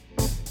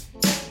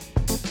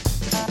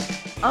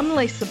I'm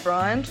Lisa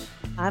Bryant.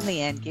 I'm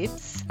Leanne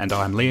Gibbs. And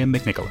I'm Liam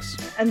McNicholas.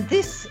 And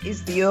this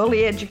is the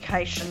Early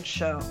Education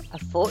Show. A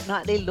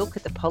fortnightly look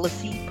at the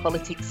policy,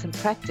 politics and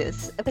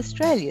practice of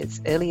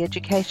Australia's early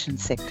education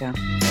sector.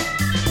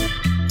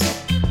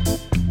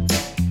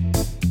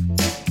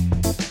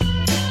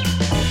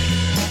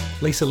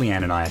 Lisa,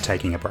 Leanne and I are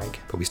taking a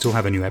break, but we still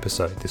have a new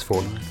episode this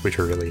fortnight, which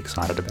we're really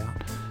excited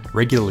about.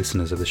 Regular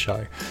listeners of the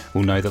show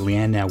will know that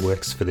Leanne now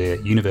works for the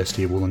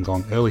University of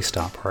Wollongong Early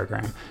Start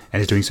program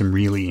and is doing some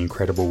really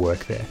incredible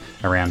work there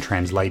around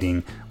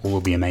translating all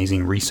of the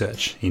amazing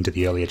research into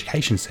the early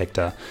education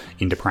sector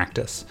into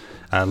practice.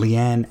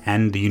 Leanne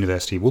and the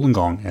University of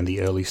Wollongong and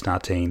the Early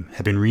Start team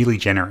have been really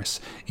generous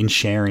in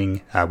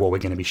sharing what we're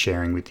going to be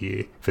sharing with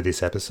you for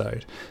this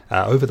episode.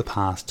 Over the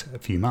past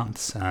few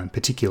months,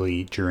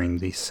 particularly during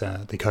this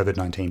the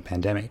COVID-19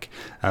 pandemic,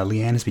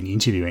 Leanne has been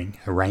interviewing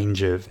a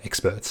range of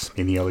experts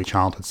in the early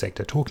childhood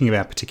sector talking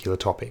about particular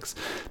topics.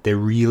 They're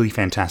really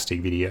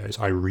fantastic videos.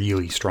 I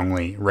really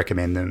strongly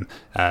recommend them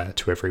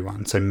to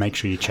everyone. So make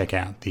sure you check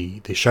out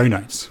the show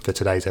notes for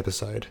today's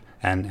episode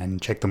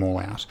and check them all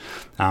out.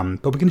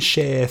 But we're going to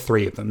share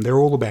 3 of them. They're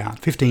all about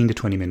 15 to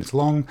 20 minutes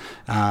long,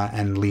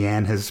 and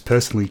Leanne has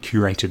personally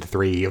curated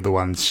 3 of the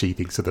ones she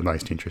thinks are the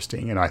most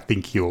interesting, and I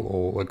think you'll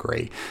all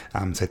agree.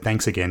 So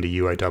thanks again to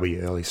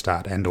UOW Early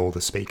Start and all the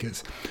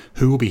speakers.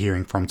 Who we'll be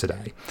hearing from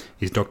today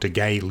is Dr.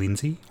 Gay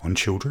Lindsay on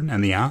children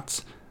and the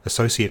arts,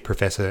 Associate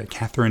Professor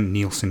Catherine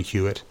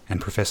Nielsen-Hewitt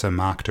and Professor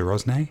Mark de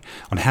Rosnay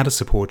on how to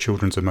support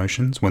children's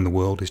emotions when the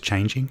world is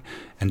changing,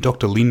 and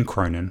Dr. Lynn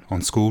Cronin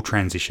on school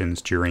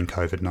transitions during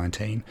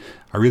COVID-19.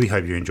 I really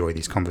hope you enjoy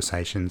these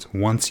conversations.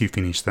 Once you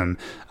finish them,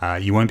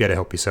 you won't be able to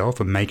help yourself,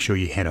 but make sure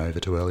you head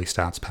over to Early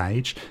Start's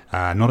page,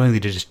 not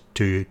only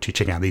to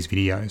check out these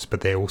videos,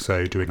 but they're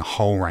also doing a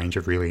whole range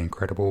of really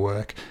incredible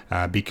work.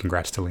 Big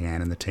congrats to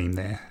Leanne and the team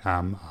there.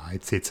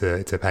 It's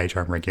a page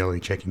I'm regularly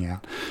checking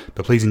out.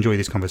 But please enjoy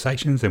these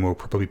conversations, and we'll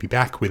probably be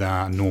back with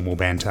our normal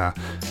banter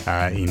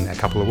in a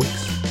couple of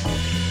weeks.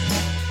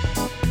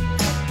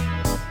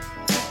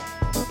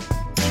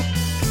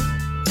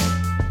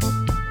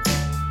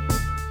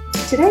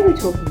 Today we're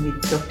talking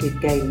with Dr.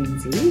 Gay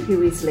Lindsay,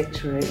 who is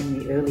lecturer in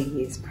the Early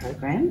Years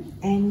program,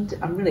 and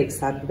I'm really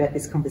excited about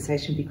this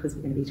conversation because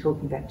we're going to be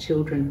talking about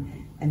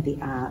children and the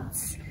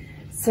arts.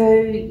 So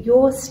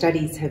your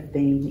studies have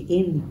been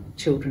in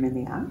children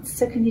and the arts,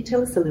 so can you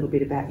tell us a little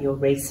bit about your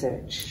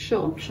research?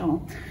 Sure.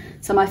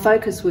 So my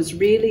focus was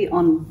really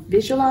on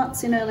visual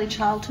arts in early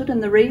childhood,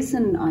 and the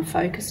reason I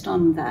focused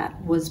on that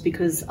was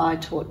because I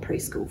taught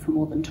preschool for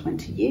more than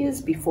 20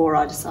 years before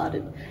I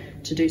decided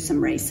to do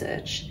some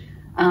research.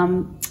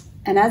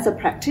 And as a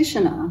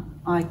practitioner,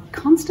 I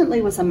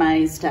constantly was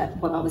amazed at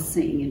what I was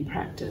seeing in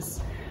practice.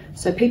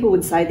 So people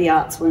would say the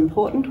arts were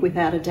important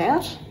without a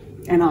doubt,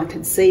 and I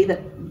could see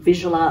that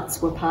visual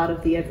arts were part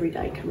of the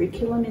everyday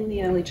curriculum in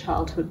the early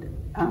childhood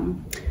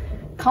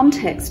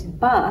context,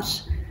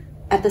 but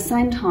at the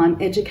same time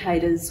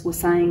educators were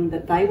saying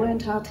that they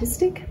weren't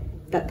artistic,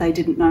 that they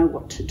didn't know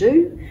what to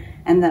do,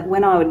 and that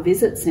when I would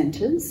visit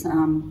centres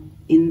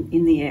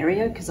in the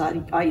area, because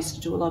I used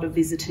to do a lot of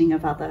visiting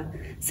of other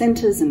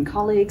centres and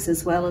colleagues,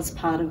 as well as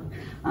part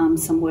of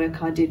some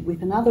work I did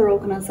with another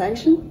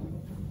organisation.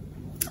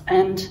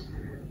 And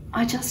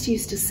I just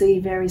used to see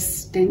very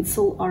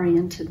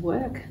stencil-oriented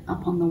work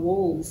up on the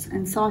walls.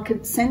 And so I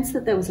could sense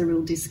that there was a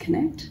real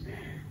disconnect.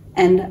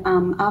 And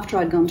after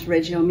I'd gone to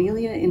Reggio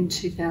Emilia in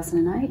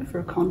 2008 for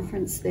a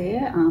conference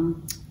there,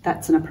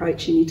 that's an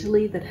approach in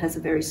Italy that has a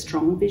very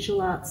strong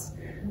visual arts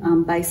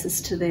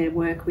basis to their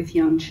work with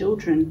young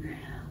children,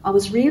 I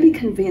was really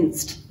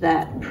convinced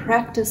that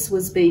practice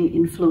was being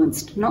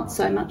influenced not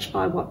so much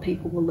by what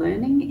people were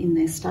learning in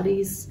their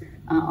studies,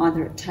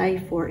 either at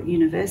TAFE or at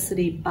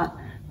university, but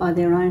by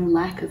their own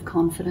lack of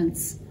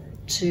confidence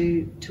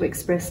to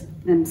express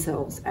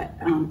themselves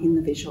in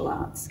the visual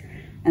arts.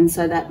 And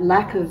so that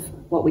lack of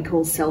what we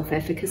call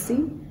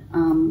self-efficacy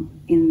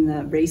in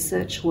the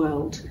research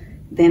world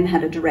then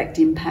had a direct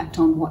impact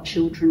on what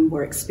children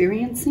were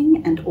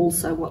experiencing and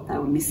also what they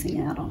were missing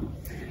out on.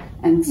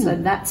 And so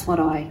that's what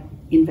I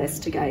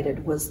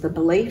investigated, was the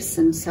beliefs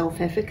and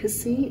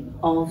self-efficacy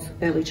of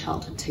early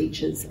childhood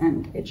teachers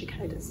and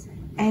educators.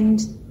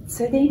 And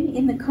so then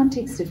in the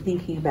context of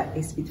thinking about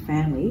this with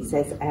families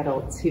as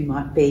adults who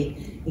might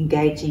be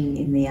engaging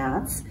in the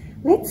arts,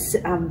 let's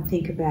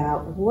think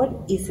about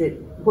what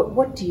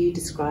do you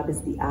describe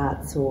as the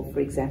arts, or for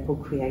example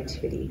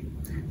creativity?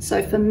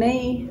 So for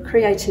me,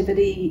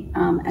 creativity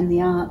and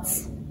the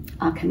arts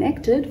are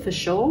connected for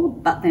sure,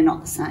 but they're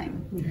not the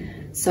same.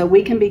 Mm-hmm. So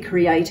we can be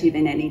creative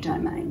in any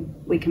domain.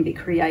 We can be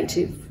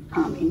creative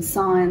in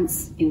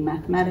science, in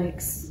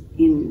mathematics,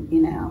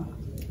 in our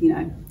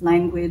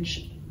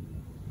language,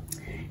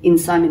 in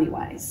so many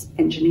ways,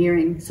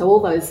 engineering. So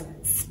all those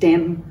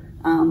STEM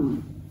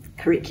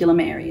curriculum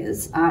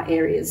areas are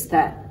areas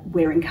that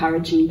we're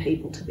encouraging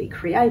people to be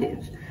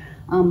creative.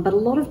 But a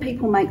lot of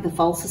people make the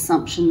false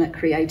assumption that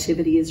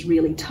creativity is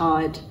really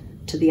tied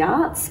to the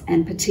arts,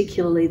 and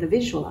particularly the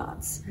visual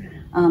arts.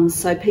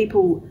 So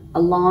people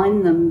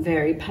align them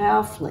very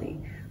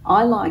powerfully.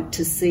 I like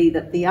to see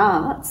that the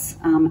arts,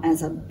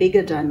 as a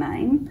bigger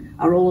domain,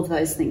 are all of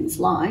those things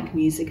like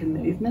music and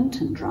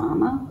movement and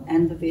drama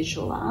and the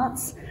visual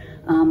arts,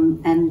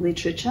 and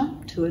literature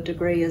to a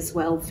degree as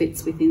well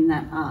fits within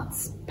that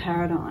arts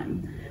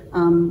paradigm.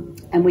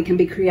 And we can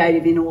be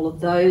creative in all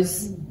of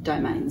those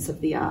domains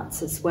of the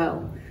arts as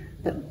well.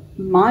 But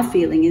my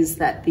feeling is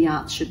that the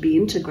arts should be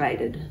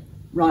integrated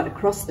right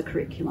across the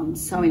curriculum.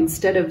 So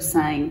instead of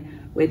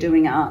saying we're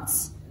doing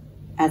arts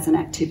as an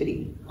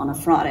activity on a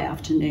Friday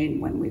afternoon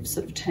when we've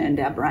sort of turned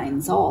our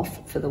brains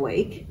off for the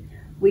week,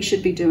 we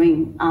should be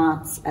doing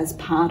arts as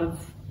part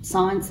of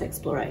science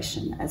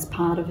exploration, as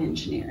part of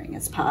engineering,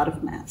 as part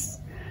of maths.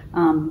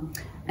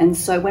 And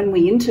so when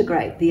we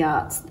integrate the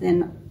arts,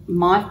 then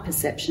my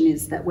perception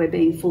is that we're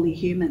being fully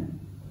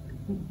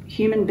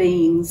human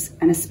beings,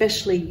 and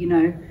especially, you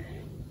know,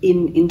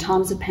 in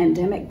times of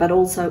pandemic, but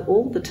also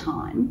all the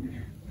time,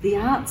 the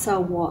arts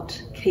are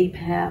what keep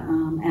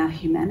our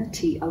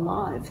humanity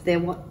alive. They're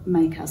what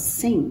make us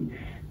sing.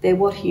 They're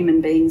what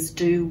human beings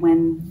do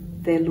when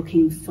they're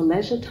looking for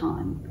leisure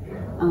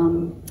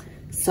time.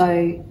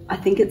 So I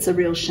think it's a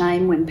real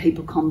shame when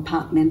people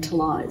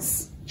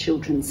compartmentalise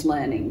children's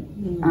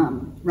learning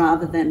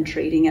rather than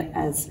treating it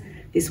as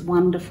this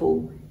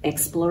wonderful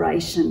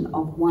exploration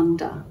of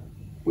wonder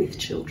with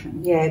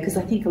children. Yeah, because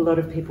I think a lot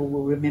of people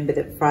will remember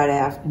that Friday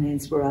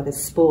afternoons were either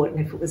sport, and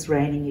if it was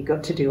raining, you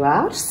got to do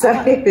art. So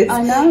it was,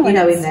 I know, you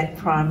know, in that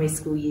primary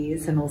school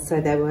years, and also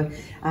there were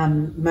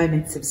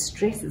moments of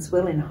stress as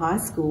well in high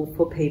school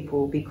for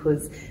people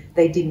because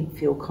they didn't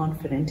feel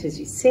confident, as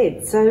you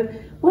said. So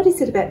what is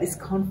it about this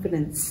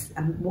confidence?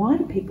 Why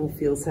do people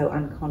feel so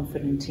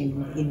unconfident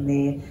in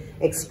their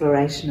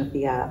exploration of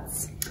the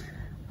arts?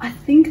 I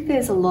think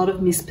there's a lot of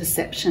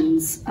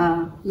misperceptions.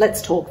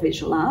 Let's talk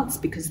visual arts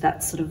because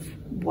that's sort of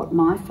what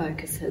my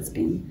focus has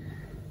been.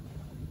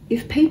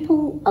 If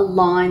people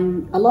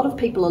align, a lot of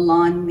people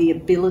align the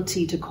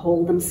ability to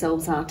call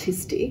themselves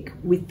artistic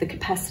with the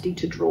capacity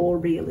to draw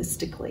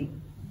realistically.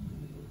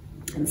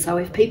 And so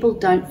if people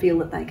don't feel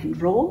that they can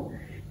draw,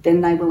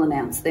 then they will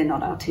announce they're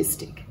not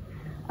artistic.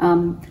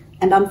 And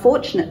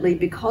unfortunately,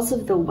 because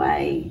of the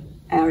way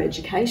our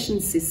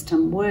education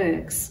system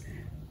works,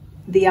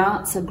 the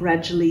arts are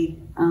gradually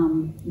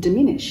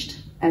diminished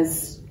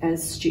as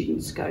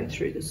students go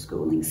through the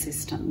schooling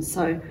system.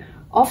 So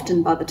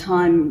often by the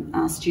time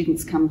our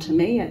students come to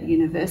me at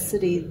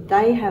university,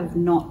 they have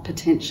not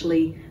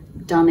potentially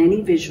done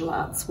any visual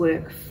arts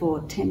work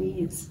for 10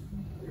 years.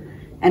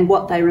 And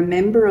what they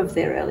remember of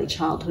their early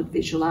childhood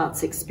visual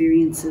arts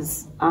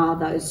experiences are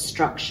those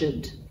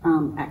structured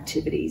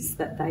activities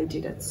that they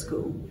did at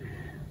school.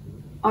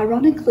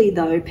 Ironically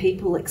though,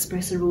 people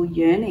express a real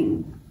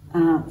yearning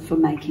for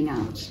making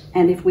art.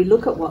 And if we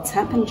look at what's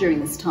happened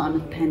during this time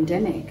of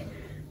pandemic,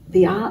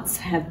 the arts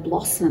have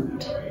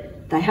blossomed.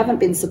 They haven't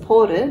been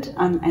supported,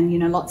 and you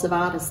know, lots of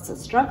artists are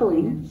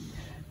struggling,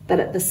 but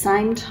at the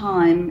same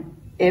time,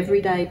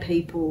 everyday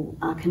people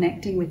are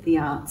connecting with the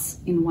arts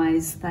in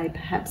ways they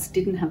perhaps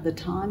didn't have the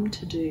time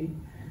to do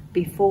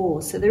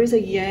before. So there is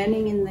a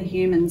yearning in the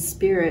human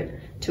spirit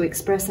to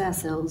express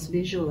ourselves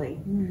visually.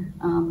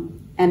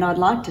 And I'd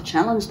like to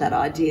challenge that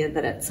idea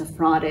that it's a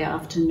Friday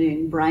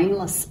afternoon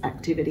brainless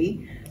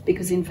activity,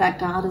 because in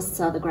fact artists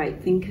are the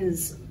great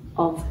thinkers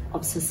of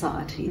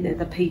society. They're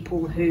the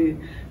people who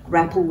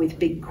grapple with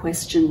big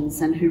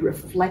questions and who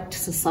reflect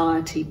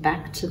society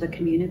back to the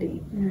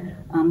community.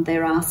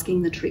 They're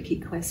asking the tricky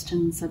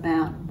questions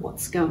about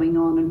what's going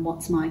on and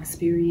what's my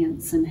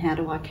experience and how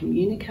do I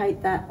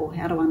communicate that, or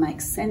how do I make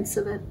sense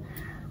of it.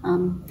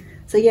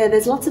 So yeah,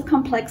 there's lots of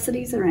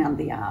complexities around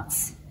the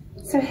arts.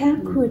 So how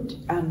could,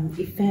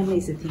 if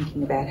families are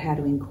thinking about how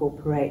to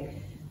incorporate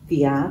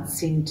the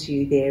arts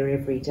into their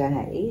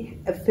everyday,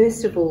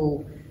 first of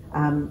all,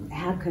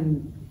 how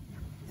can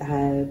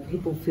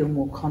people feel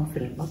more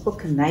confident? Like, what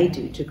can they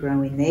do to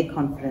grow in their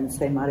confidence?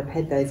 They might have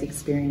had those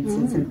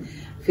experiences and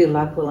feel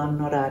like, well, I'm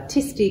not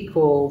artistic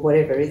or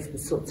whatever is the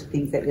sorts of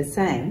things that you're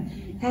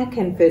saying. How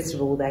can, first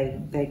of all,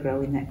 they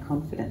grow in that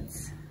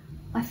confidence?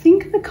 I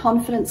think the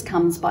confidence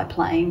comes by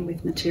playing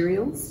with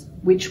materials,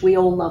 which we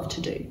all love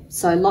to do.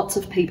 So lots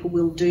of people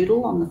will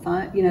doodle on the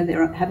phone. You know,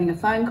 they're having a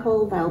phone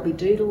call, they'll be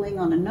doodling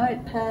on a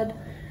notepad.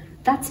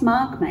 That's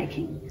mark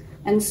making.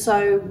 And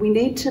so we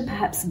need to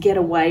perhaps get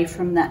away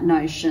from that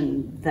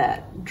notion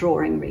that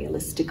drawing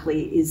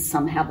realistically is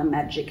somehow the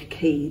magic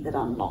key that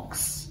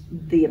unlocks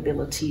the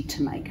ability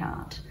to make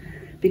art.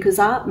 Because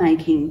art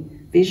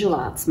making, visual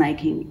arts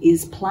making,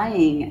 is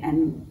playing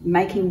and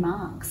making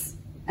marks.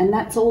 And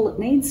that's all it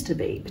needs to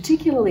be,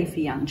 particularly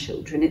for young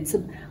children.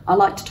 I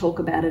like to talk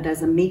about it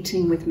as a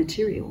meeting with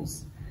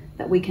materials,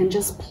 that we can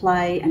just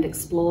play and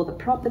explore the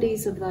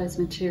properties of those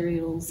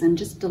materials and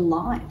just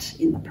delight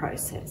in the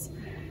process.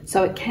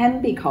 So it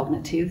can be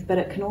cognitive, but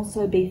it can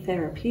also be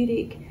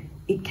therapeutic.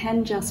 It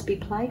can just be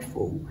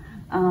playful.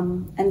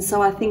 And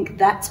so I think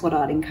that's what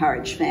I'd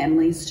encourage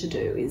families to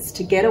do, is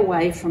to get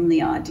away from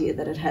the idea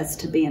that it has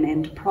to be an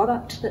end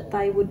product that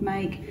they would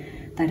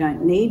make. They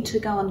don't need to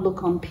go and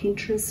look on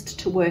Pinterest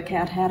to work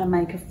out how to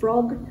make a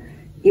frog.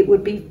 it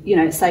would be,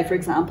 say for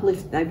example,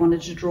 if they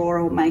wanted to draw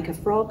or make a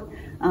frog,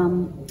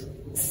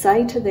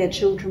 say to their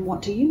children,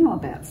 what do you know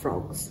about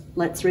frogs?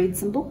 Let's read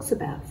some books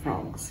about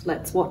frogs.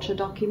 Let's watch a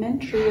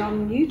documentary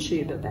on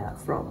YouTube about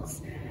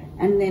frogs.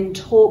 And then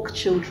talk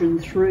children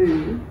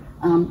through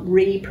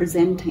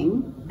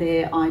representing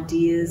their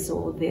ideas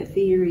or their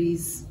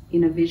theories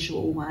in a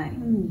visual way,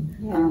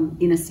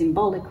 in a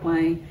symbolic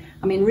way.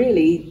 I mean,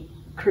 really,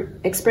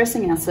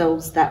 expressing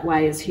ourselves that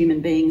way as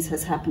human beings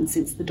has happened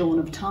since the dawn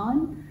of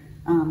time.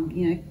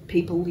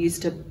 People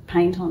used to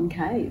paint on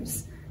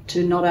caves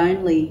to not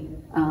only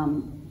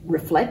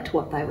reflect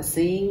what they were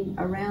seeing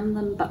around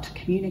them, but to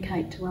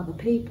communicate to other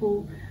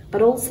people,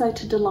 but also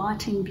to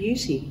delight in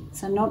beauty.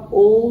 So not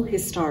all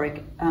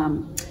historic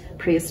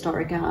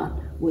prehistoric art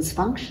was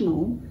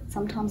functional.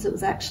 Sometimes it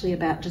was actually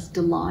about just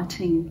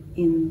delighting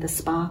in the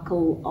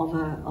sparkle of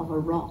a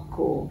rock,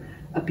 or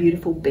a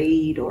beautiful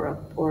bead, or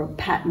a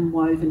pattern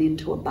woven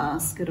into a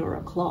basket or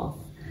a cloth.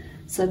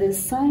 So there's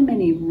so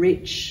many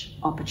rich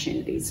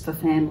opportunities for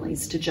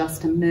families to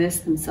just immerse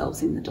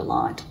themselves in the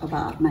delight of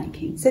art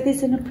making. So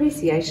there's an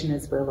appreciation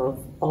as well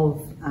of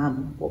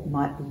what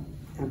might be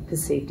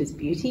perceived as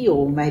beauty,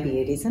 or maybe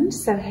it isn't.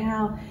 So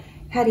how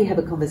do you have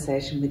a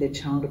conversation with a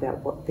child about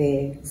what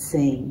they're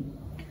seeing?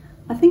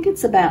 I think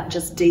it's about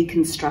just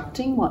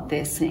deconstructing what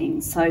they're seeing.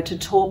 So to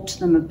talk to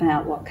them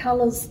about what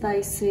colours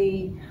they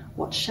see,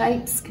 what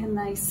shapes can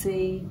they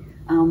see,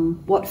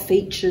 what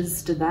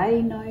features do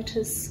they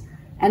notice.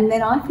 And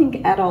then I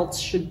think adults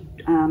should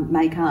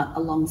make art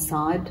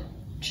alongside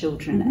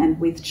children and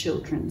with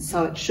children.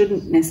 So it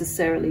shouldn't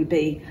necessarily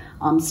be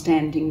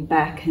standing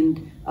back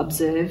and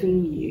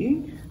observing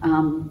you.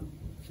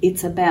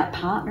 It's about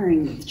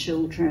partnering with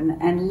children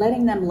and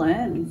letting them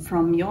learn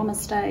from your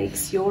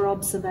mistakes, your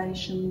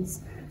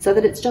observations, so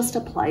that it's just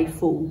a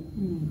playful,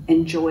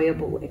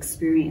 enjoyable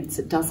experience.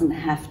 It doesn't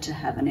have to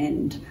have an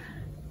end.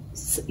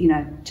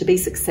 To be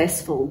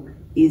successful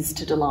is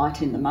to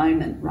delight in the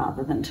moment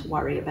rather than to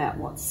worry about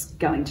what's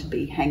going to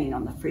be hanging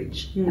on the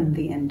fridge at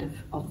the end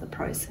of the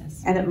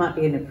process. And it might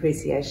be an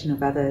appreciation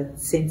of other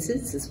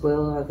senses as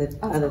well,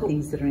 other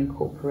things that are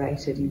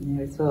incorporated in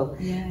there as well.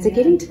 So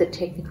getting to the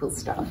technical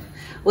stuff,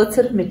 what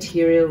sort of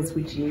materials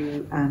would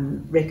you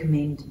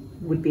recommend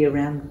would be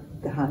around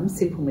the home,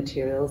 simple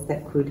materials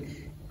that could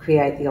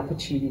create the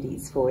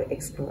opportunities for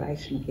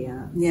exploration of the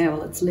arts? Yeah,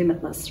 well, it's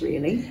limitless,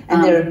 really.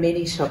 And there are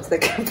many shops that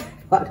can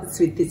provide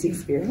us with this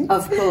experience.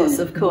 Of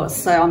course.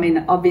 So, I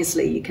mean,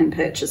 obviously you can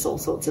purchase all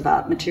sorts of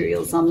art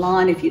materials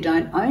online if you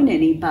don't own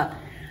any, but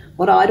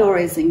what I'd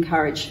always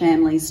encourage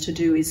families to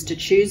do is to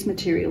choose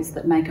materials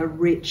that make a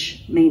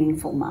rich,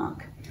 meaningful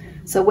mark.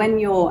 So when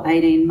you're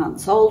 18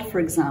 months old, for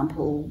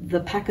example, the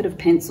packet of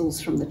pencils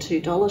from the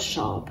 $2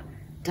 shop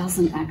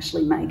doesn't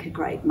actually make a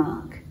great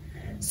mark.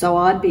 So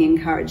I'd be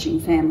encouraging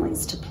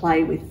families to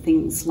play with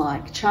things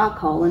like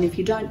charcoal, and if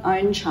you don't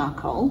own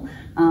charcoal,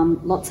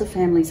 lots of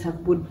families have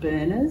wood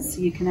burners.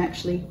 You can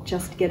actually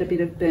just get a bit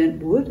of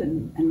burnt wood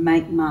and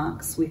make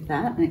marks with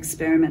that and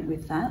experiment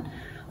with that.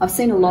 I've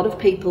seen a lot of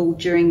people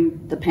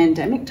during the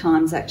pandemic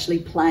times actually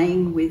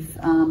playing with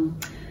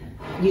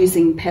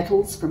using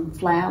petals from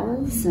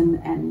flowers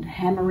and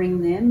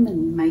hammering them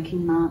and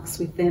making marks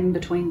with them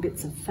between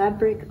bits of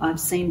fabric. I've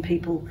seen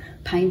people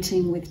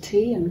painting with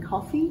tea and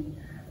coffee.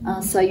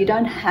 So you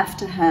don't have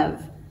to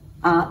have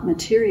art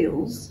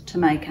materials to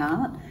make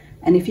art.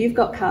 And if you've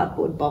got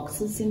cardboard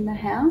boxes in the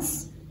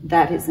house,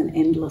 that is an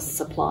endless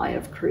supply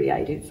of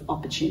creative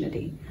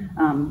opportunity.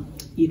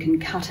 You can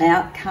cut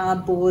out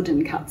cardboard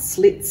and cut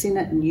slits in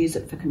it and use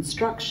it for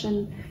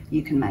construction.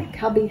 You can make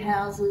cubby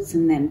houses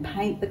and then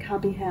paint the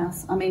cubby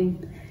house. I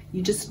mean,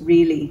 you just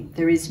really,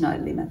 there is no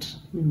limit.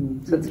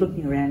 So it's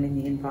looking around in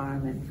the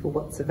environment for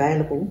what's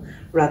available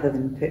rather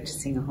than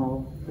purchasing a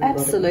whole lot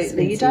of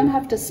Absolutely. You don't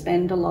have to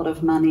spend a lot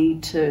of money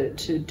to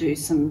do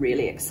some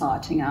really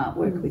exciting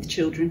artwork with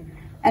children.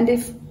 And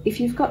if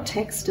you've got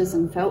texters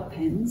and felt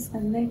pens,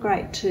 then they're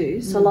great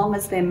too, so long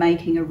as they're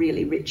making a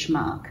really rich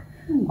mark.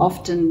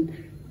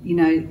 Often,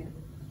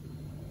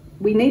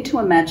 we need to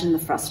imagine the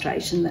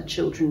frustration that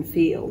children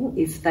feel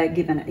if they're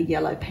given a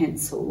yellow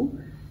pencil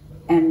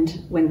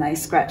and when they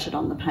scratch it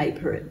on the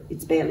paper,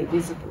 it's barely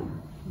visible.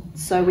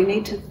 So we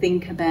need to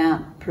think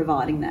about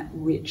providing that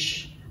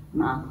rich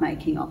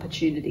mark-making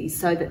opportunity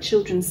so that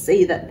children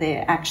see that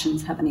their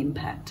actions have an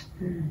impact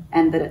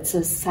and that it's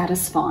a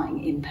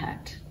satisfying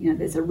impact.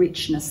 There's a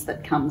richness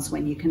that comes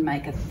when you can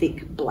make a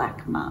thick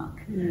black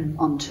mark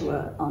onto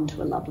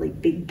a lovely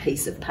big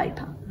piece of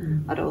paper.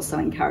 I'd also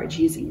encourage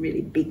using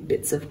really big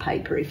bits of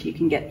paper if you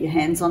can get your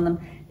hands on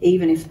them,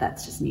 even if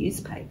that's just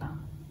newspaper,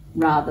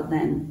 rather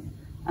than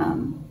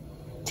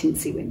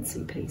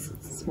tinsy-wincy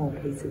pieces. Small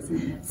pieces.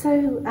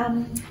 So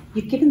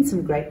you've given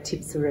some great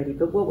tips already,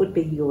 but what would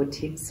be your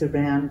tips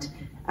around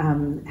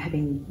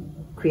having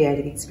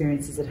creative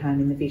experiences at home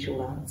in the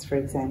visual arts, for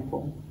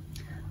example?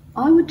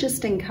 I would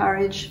just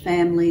encourage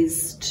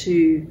families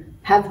to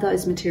have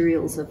those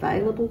materials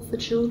available for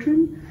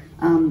children,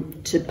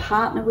 to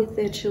partner with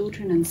their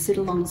children and sit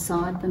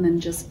alongside them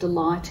and just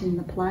delight in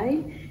the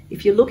play.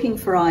 if you're looking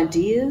for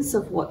ideas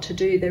of what to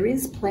do, there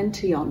is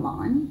plenty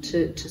online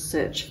to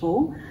search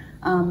for.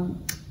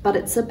 But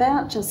it's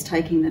about just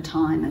taking the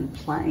time and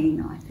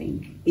playing, I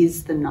think,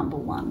 is the number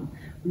one.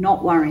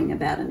 Not worrying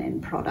about an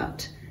end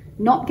product.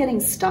 Not getting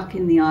stuck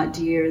in the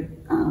idea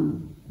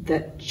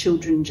that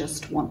children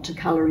just want to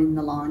colour in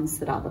the lines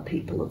that other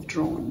people have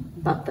drawn,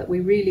 but that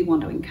we really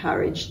want to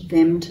encourage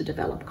them to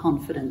develop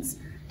confidence,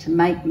 to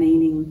make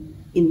meaning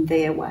in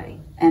their way,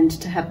 and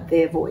to have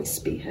their voice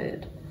be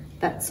heard.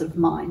 That's sort of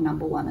my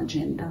number one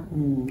agenda.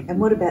 And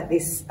what about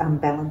this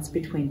balance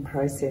between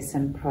process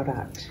and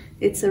product?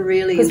 It's a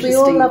really because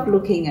interesting... we all love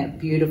looking at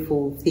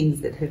beautiful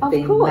things that have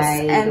been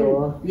made.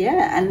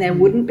 And there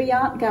wouldn't be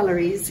art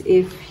galleries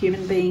if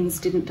human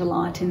beings didn't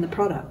delight in the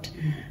product.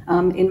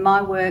 In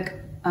my work,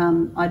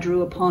 I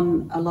drew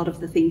upon a lot of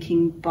the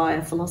thinking by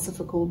a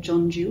philosopher called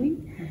John Dewey,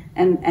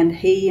 and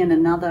he and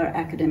another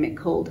academic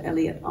called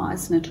Elliot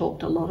Eisner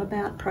talked a lot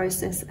about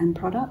process and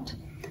product.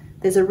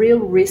 There's a real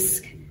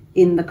risk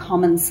in the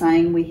common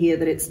saying we hear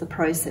that it's the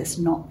process,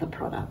 not the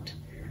product.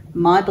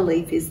 My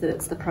belief is that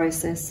it's the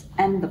process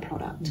and the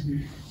product,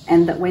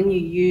 and that when you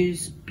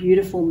use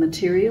beautiful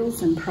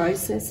materials and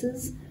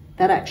processes,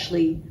 that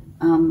actually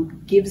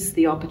gives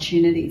the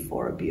opportunity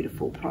for a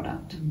beautiful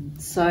product.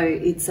 So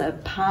it's a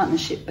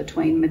partnership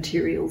between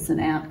materials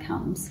and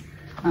outcomes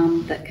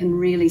that can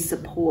really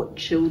support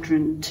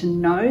children to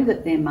know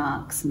that their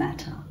marks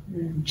matter.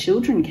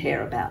 Children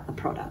care about the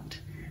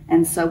product,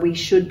 and so we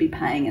should be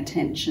paying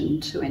attention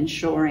to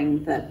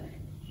ensuring that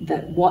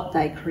what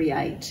they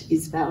create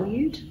is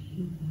valued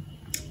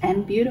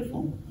and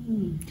beautiful.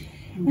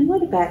 And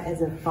what about,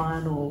 as a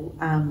final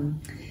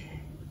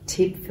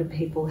tip for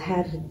people,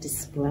 how to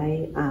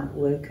display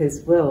artwork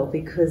as well?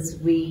 Because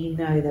we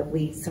know that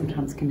we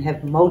sometimes can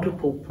have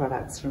multiple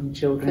products from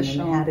children,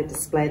 and how to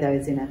display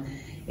those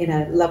in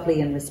a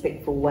lovely and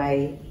respectful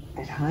way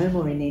at home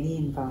or in any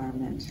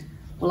environment.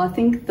 Well, I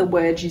think the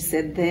word you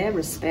said there,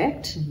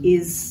 respect,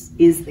 is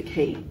the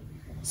key.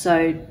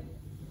 So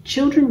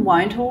children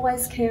won't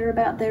always care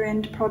about their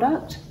end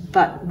product,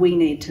 but we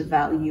need to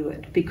value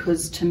it,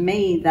 because to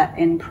me that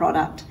end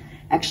product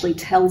actually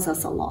tells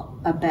us a lot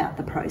about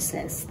the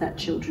process that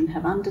children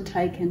have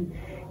undertaken.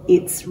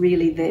 It's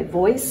really their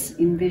voice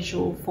in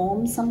visual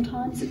form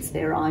sometimes, it's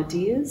their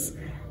ideas.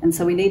 And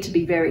so we need to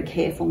be very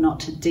careful not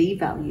to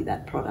devalue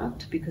that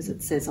product, because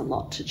it says a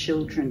lot to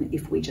children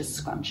if we just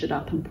scrunch it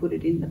up and put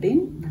it in the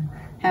bin.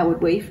 How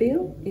would we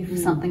feel if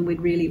something we'd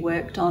really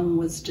worked on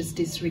was just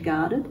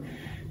disregarded?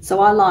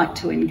 So I like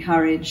to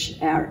encourage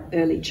our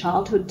early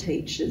childhood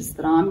teachers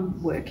that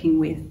I'm working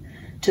with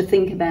to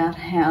think about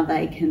how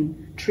they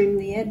can trim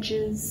the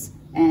edges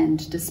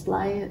and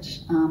display it,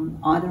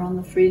 either on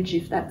the fridge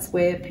if that's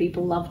where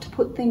people love to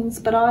put things,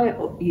 but I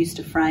used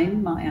to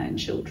frame my own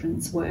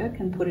children's work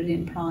and put it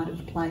in pride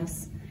of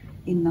place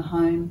in the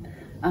home,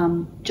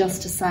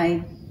 just to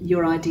say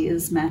your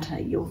ideas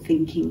matter, your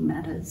thinking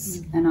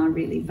matters, and I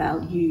really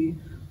value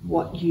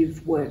what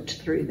you've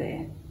worked through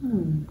there.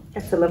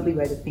 That's a lovely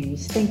way to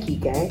finish. Thank you,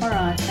 Gay. All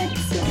right,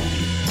 thanks,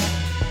 Sylvie.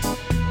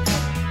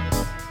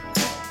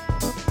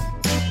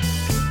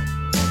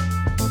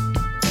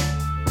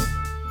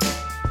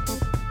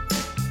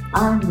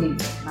 I'm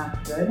with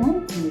Mark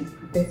Burbank, who is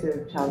Professor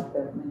of Child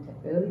Development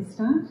at Early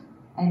Start,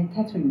 and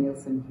Catherine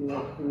Nielsen,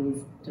 who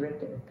is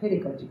Director of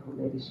Pedagogical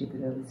Leadership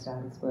at Early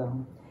Start as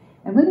well.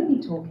 And we're going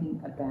to be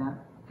talking about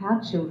how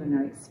children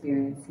are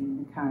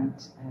experiencing the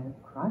current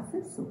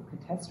crisis or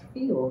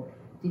catastrophe or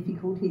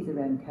difficulties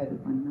around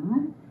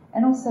COVID-19,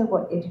 and also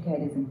what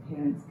educators and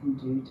parents can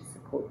do to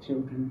support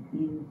children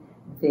in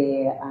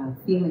their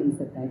feelings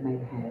that they may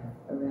have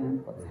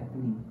around what's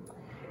happening.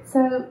 So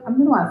I'm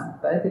going to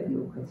ask both of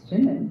you a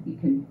question, and you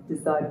can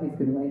decide who's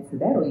going to answer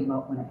that, or you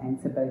might want to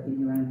answer both in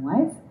your own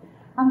ways.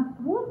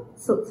 What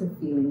sorts of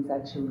feelings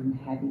are children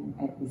having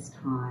at this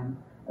time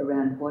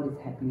around what is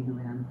happening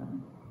around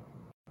them?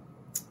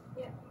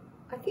 Yeah,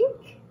 I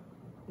think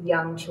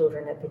young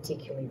children are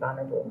particularly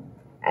vulnerable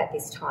at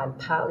this time,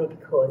 partly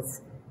because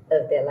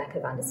of their lack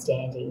of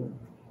understanding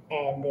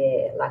and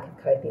their lack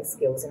of coping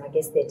skills, and I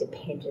guess their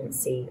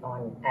dependency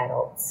on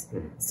adults.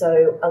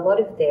 So a lot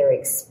of their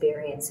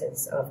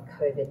experiences of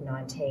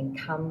COVID-19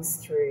 comes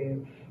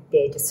through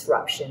their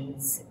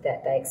disruptions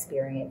that they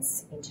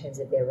experience in terms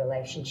of their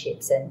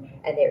relationships and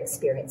their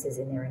experiences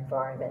in their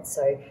environment.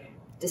 So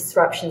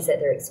disruptions that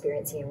they're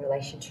experiencing in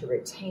relation to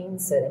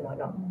routines, so they might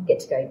not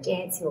get to go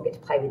dancing or get to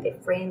play with their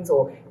friends,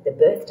 or the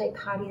birthday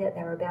party that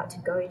they're about to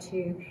go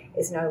to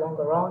is no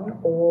longer on,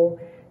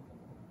 or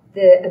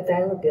the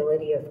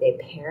availability of their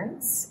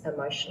parents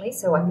emotionally.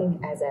 So I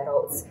think as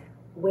adults,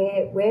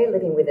 we're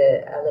living with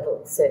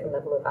a certain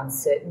level of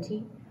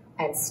uncertainty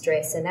and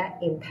stress, and that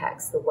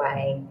impacts the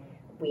way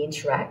we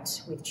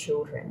interact with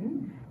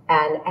children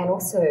and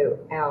also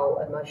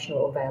our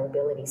emotional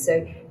availability.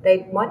 So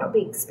they might not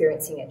be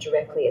experiencing it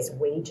directly as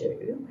we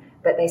do,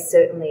 but they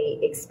certainly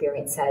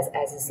experience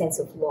as a sense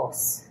of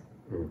loss.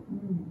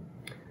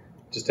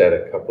 Just add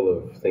a couple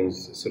of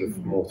things, sort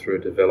of more through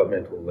a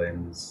developmental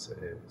lens,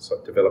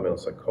 developmental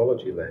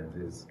psychology lens,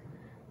 is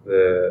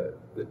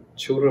the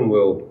children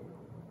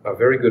are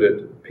very good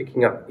at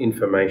picking up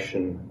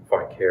information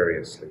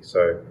vicariously.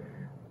 So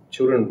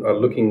children are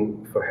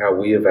looking for how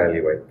we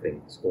evaluate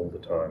things all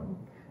the time,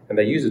 and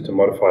they use it to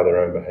modify their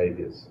own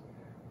behaviours.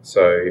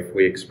 So if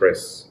we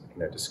express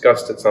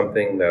disgust at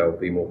something, they'll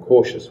be more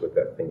cautious with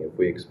that thing. If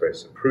we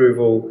express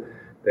approval,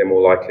 they're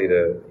more likely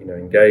to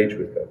engage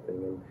with that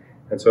thing.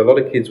 And so a lot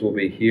of kids will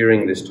be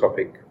hearing this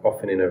topic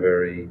often in a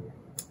very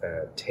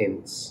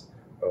tense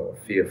or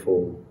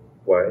fearful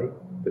way.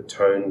 The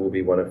tone will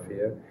be one of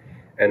fear.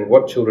 And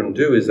what children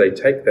do is they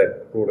take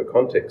that broader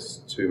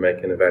context to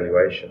make an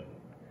evaluation.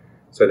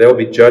 So they'll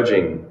be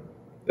judging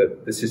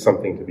that this is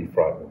something to be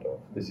frightened of.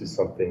 This is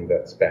something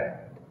that's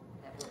bad.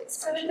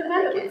 So at the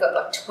moment we've got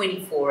like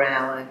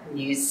 24-hour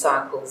news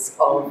cycles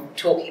of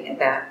talking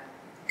about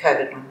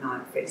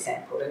COVID-19, for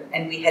example,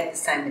 and we had the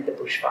same with the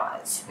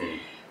bushfires.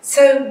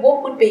 So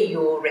what would be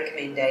your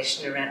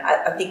recommendation around,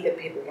 I think that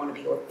people want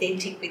to be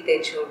authentic with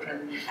their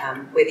children,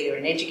 whether you're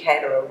an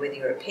educator or whether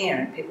you're a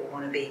parent, people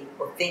want to be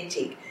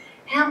authentic.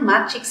 How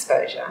much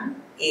exposure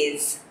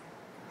is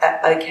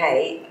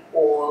okay,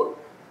 or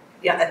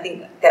I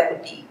think that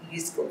would be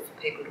useful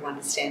for people to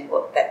understand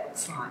what that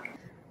looks like.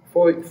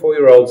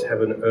 4-year-olds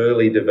have an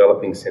early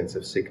developing sense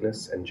of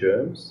sickness and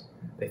germs.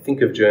 They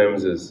think of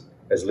germs as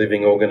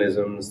living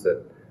organisms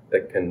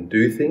that can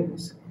do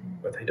things,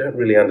 but they don't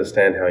really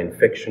understand how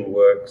infection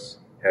works,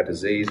 how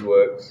disease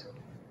works.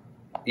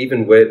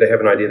 Even where they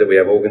have an idea that we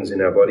have organs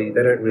in our body,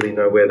 they don't really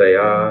know where they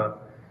are.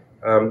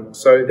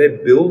 So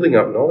they're building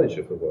up knowledge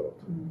of the world.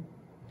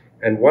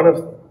 And one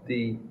of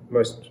the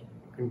most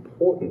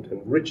important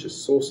and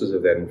richest sources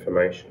of that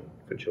information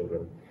for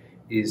children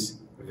is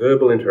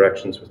verbal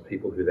interactions with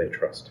people who they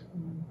trust.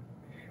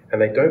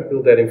 And they don't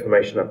build that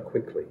information up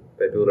quickly,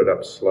 they build it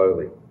up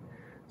slowly.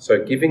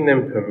 So giving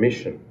them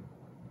permission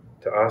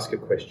to ask a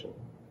question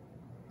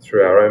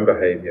through our own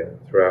behaviour,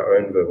 through our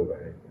own verbal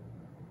behaviour,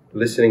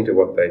 listening to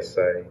what they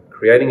say,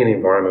 creating an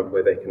environment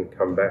where they can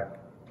come back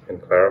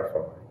and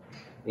clarify,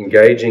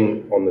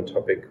 engaging on the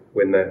topic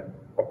when the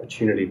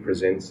opportunity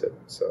presents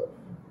itself,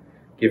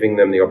 giving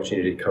them the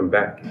opportunity to come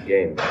back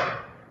again,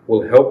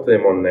 will help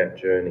them on that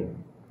journey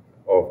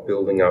of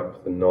building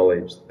up the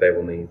knowledge that they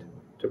will need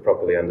to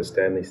properly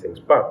understand these things.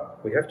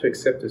 But we have to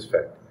accept this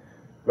fact.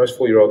 Most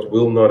 4-year-olds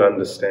will not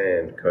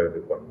understand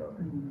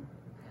COVID-19.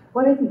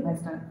 Well, I don't think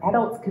most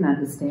adults can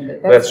understand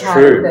it. That's part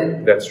true. of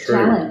the That's true.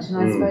 challenge. And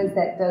I suppose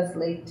that does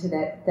lead to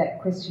that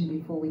question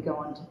before we go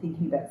on to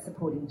thinking about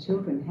supporting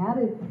children. How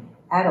do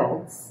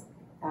adults,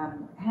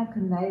 how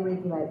can they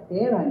regulate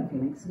their own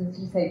feelings? Because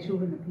as you say,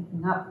 children are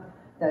picking up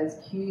those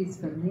cues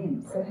from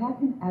them. So how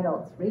can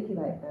adults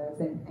regulate those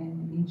and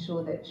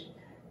ensure that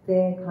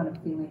they're kind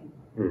of feeling,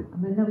 I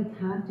mean, no, we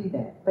can't do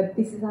that, but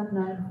this is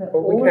unknown for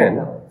all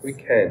adults. We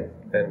can.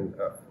 And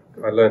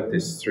I learned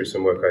this through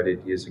some work I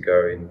did years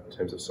ago in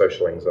terms of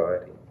social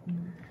anxiety.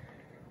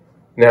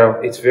 Now,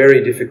 it's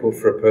very difficult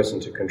for a person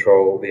to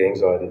control the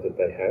anxiety that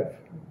they have.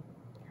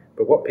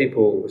 But what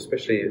people,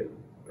 especially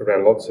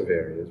around lots of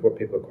areas, what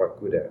people are quite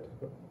good at,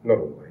 not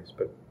always,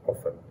 but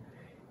often,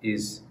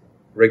 is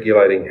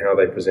regulating how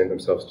they present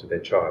themselves to their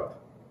child.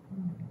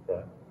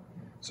 Right?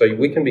 So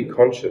we can be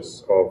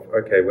conscious of,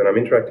 okay, when I'm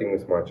interacting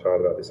with my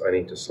child about this, I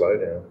need to slow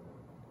down.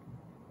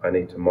 I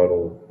need to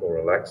model more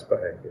relaxed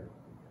behaviour.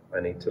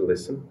 I need to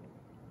listen.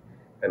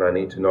 And I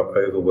need to not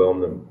overwhelm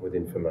them with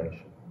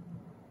information.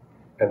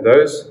 And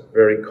those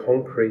very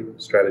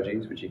concrete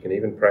strategies, which you can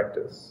even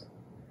practice,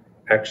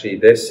 actually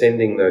they're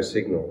sending those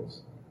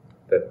signals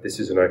that this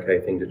is an okay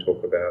thing to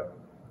talk about.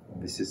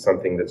 This is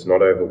something that's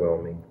not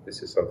overwhelming.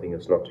 This is something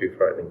that's not too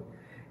frightening.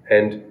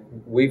 And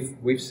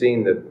we've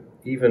seen that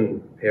even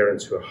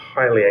parents who are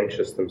highly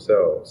anxious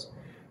themselves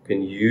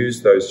can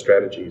use those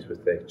strategies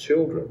with their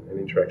children and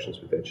interactions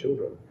with their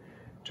children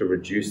to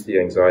reduce the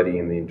anxiety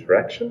in the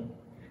interaction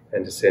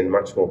and to send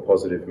much more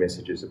positive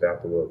messages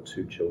about the world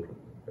to children.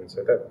 And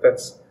so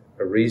that's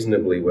a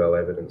reasonably well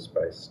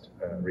evidence-based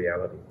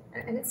reality.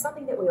 And it's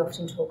something that we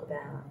often talk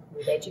about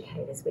with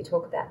educators. We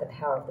talk about the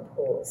power of the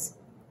pause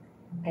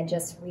and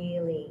just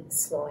really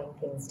slowing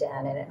things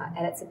down.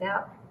 And it's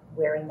about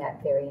wearing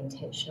that very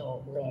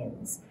intentional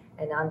lens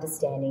and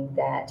understanding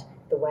that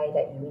the way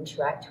that you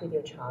interact with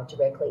your child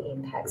directly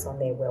impacts on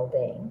their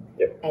well-being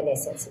and their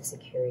sense of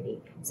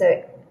security.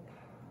 So,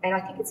 and I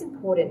think it's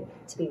important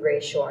to be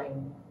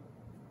reassuring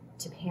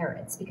to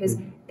parents because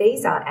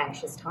these aren't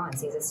anxious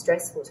times, these are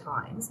stressful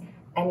times,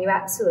 and you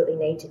absolutely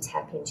need to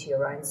tap into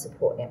your own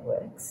support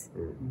networks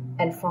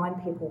and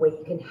find people where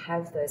you can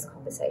have those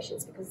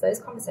conversations, because those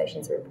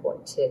conversations are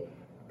important to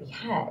be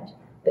had,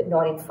 but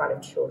not in front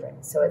of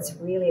children. So it's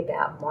really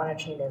about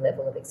monitoring their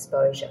level of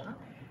exposure,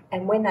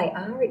 and when they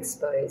are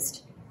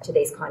exposed to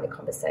these kind of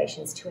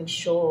conversations, to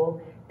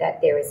ensure that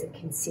there is a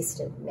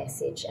consistent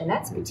message. And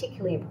that's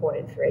particularly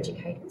important for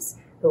educators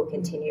who are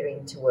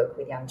continuing to work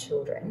with young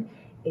children,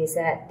 is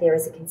that there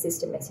is a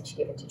consistent message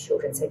given to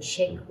children. So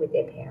check with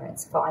their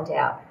parents, find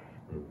out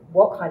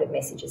what kind of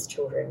messages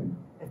children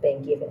have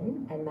been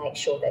given and make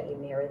sure that you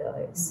mirror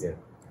those. Yeah.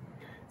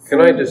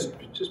 Can I just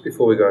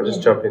before we go on,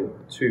 just jump in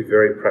two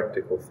very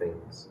practical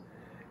things.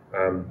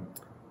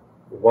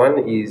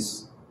 One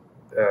is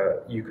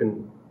you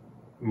can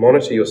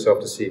monitor yourself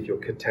to see if you're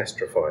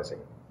catastrophizing.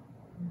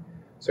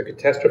 So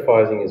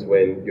catastrophizing is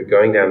when you're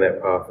going down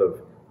that path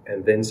of,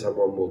 and then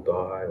someone will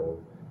die or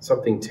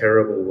something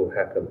terrible will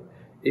happen.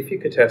 If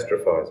you're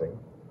catastrophizing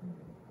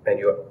and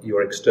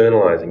you're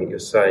externalizing it, you're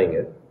saying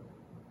it,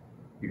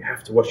 you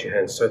have to wash your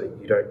hands so that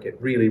you don't get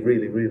really,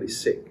 really, really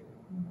sick,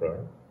 right?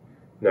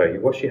 No,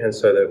 you wash your hands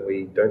so that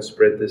we don't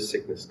spread this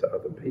sickness to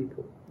other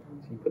people.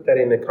 So you put that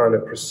in a kind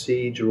of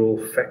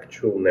procedural,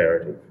 factual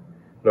narrative,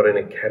 not in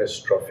a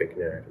catastrophic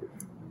narrative.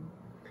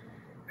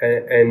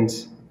 And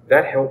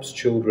that helps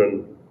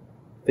children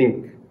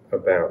think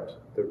about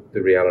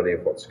the reality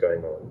of what's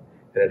going on,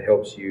 and it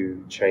helps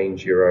you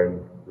change your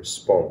own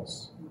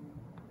response.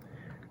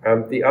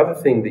 The other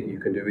thing that you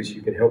can do is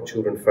you can help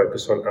children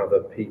focus on other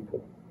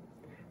people.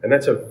 And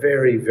that's a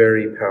very,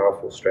 very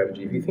powerful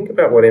strategy. If you think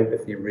about what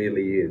empathy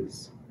really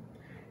is,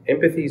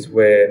 empathy is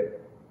where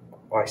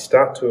I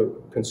start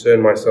to concern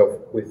myself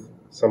with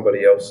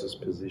somebody else's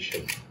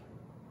position.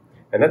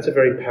 And that's a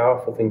very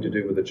powerful thing to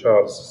do with a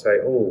child, is to say,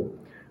 oh,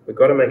 we've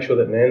got to make sure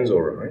that Nan's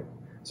all right,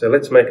 so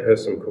let's make her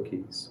some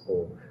cookies,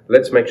 or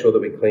let's make sure that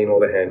we clean all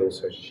the handles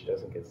so she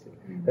doesn't get sick.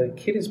 And the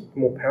kid is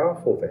more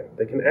powerful then.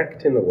 They can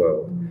act in the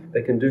world,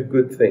 they can do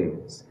good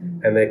things,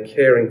 and they're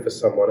caring for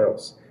someone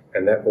else.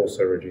 And that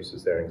also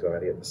reduces their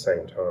anxiety at the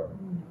same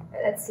time.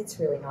 That sits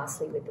really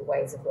nicely with the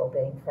Ways of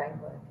Wellbeing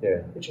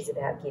framework, which is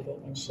about giving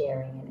and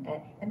sharing,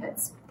 and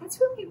that's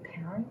really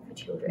empowering for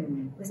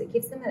children because it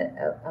gives them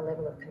a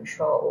level of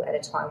control at a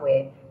time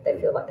where they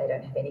feel like they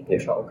don't have any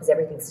control because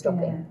everything's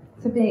stopping.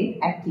 So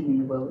being acting in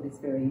the world is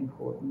very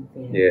important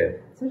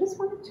there. So I just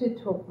wanted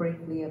to talk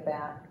briefly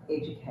about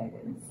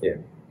educators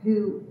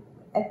who,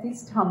 at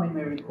this time when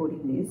we're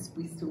recording this,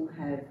 we still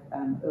have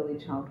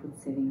early childhood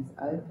settings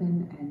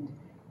open and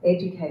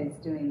educators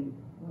doing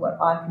what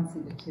I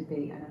consider to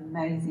be an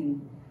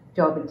amazing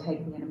job and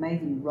taking an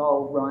amazing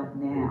role right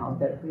now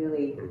that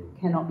really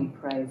cannot be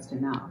praised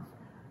enough.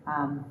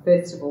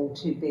 First of all,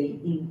 to be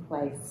in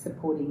place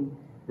supporting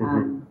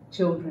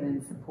children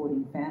and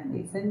supporting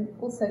families, and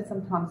also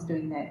sometimes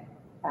doing that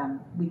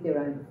with their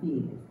own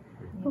peers.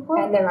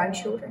 And their own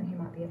children who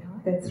might be at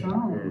home. That's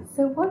right.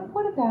 So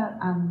what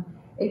about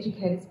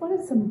educators? What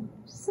are some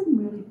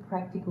really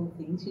practical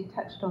things? You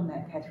touched on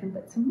that, Catherine,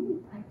 but some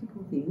really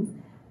practical things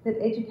that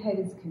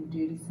educators can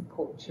do to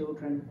support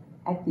children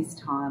at this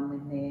time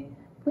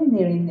when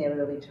they're in their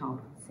early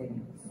childhood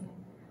settings?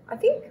 I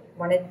think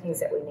one of the things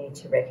that we need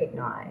to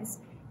recognise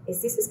is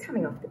this is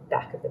coming off the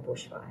back of the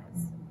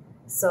bushfires.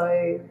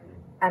 So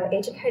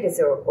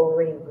educators are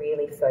already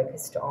really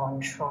focused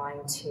on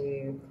trying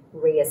to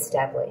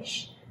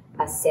re-establish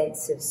a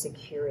sense of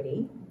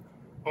security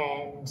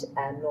and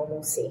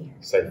normalcy,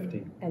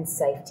 safety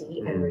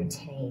and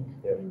routine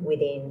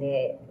within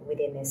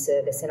their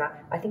service. And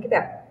I think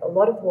about a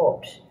lot of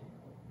what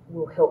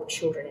will help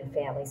children and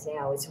families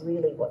now is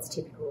really what's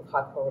typical of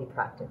high quality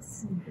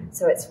practice.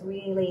 So it's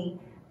really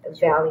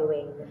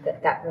valuing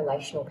that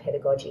relational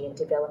pedagogy and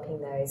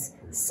developing those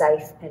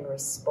safe and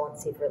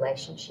responsive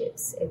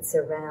relationships. It's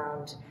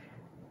around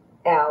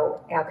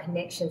our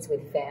connections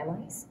with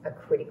families are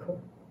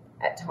critical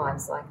at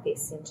times like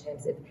this in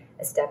terms of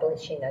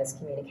establishing those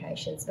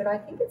communications. But I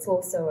think it's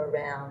also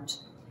around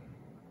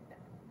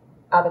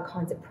other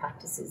kinds of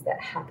practices that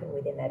happen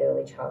within that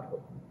early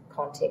childhood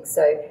context.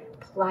 So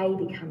play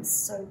becomes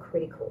so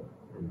critical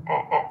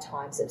at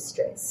times of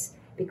stress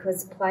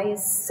because play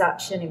is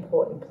such an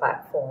important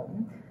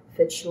platform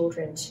for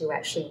children to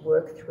actually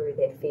work through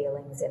their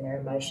feelings and their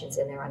emotions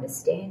and their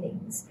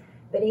understandings.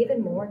 But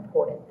even more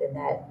important than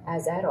that,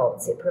 as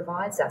adults, it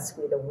provides us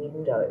with a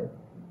window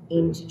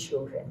into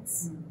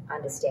children's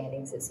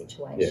understandings of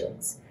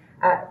situations.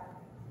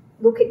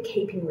 Look at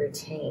keeping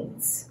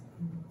routines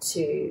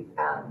to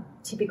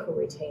typical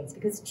routines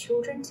because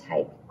children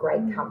take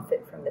great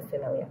comfort from the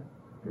familiar.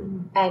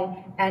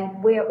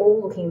 And we're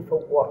all looking for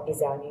what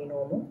is our new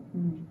normal.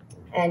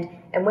 And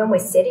when we're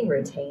setting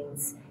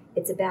routines,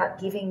 it's about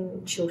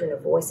giving children a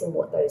voice in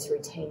what those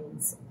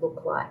routines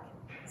look like.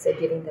 So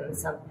giving them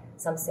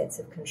some sense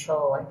of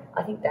control.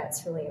 I think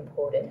that's really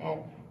important.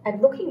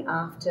 And looking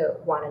after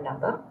one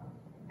another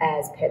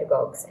as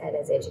pedagogues and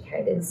as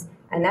educators.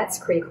 And that's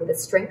critical. The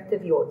strength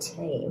of your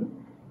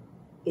team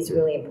is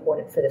really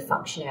important for the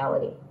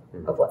functionality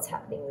of what's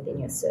happening within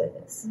your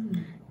service.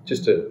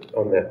 Just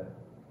on that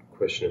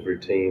question of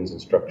routines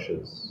and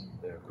structures,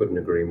 I couldn't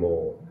agree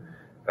more.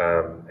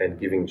 And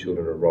giving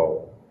children a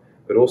role,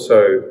 but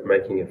also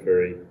making it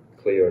very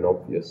clear and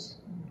obvious.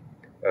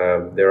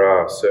 There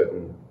are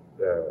certain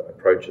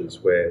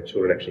approaches where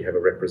children actually have a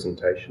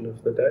representation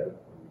of the day.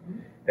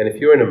 And if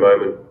you're in a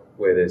moment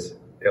where there's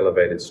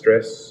elevated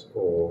stress,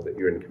 or that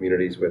you're in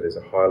communities where there's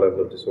a high level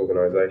of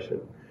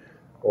disorganisation,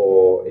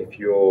 or if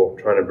you're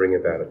trying to bring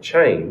about a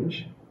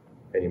change,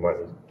 and you might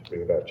need to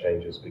bring about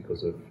changes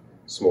because of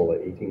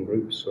smaller eating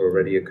groups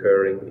already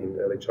occurring in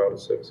early childhood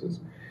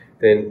services,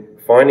 then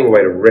finding a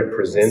way to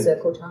represent...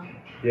 Circle time.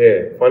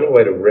 finding a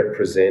way to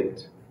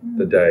represent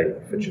the day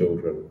for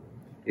children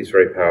is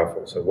very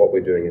powerful. So what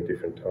we're doing at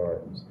different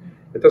times.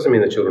 It doesn't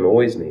mean that children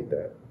always need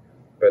that,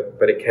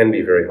 but it can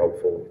be very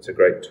helpful. It's a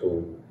great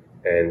tool,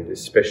 and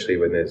especially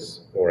when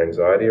there's more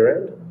anxiety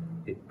around,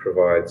 it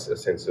provides a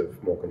sense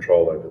of more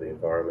control over the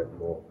environment,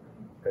 more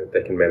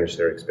they can manage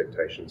their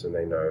expectations and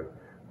they know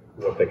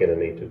what they're going to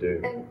need to do.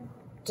 And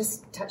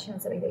just touching on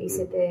something that you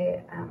said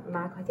there,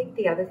 Mark, I think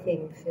the other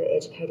thing for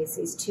educators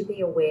is to be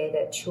aware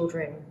that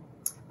children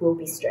will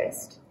be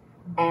stressed,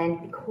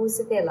 and because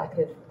of their lack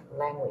of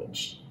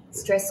language,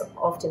 stress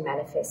often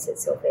manifests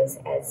itself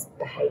as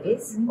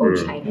behaviours or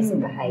changes in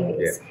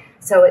behaviours. Yeah.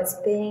 So it's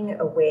being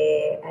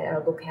aware and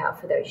a lookout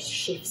for those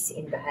shifts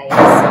in behaviour.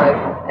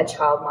 So a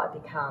child might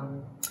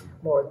become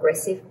more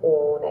aggressive,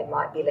 or they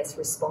might be less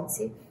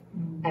responsive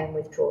and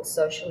withdraw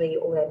socially,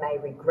 or they may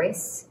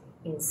regress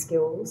in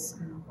skills.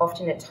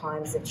 Often at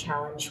times of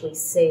challenge we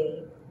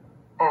see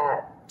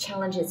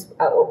challenges,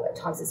 or at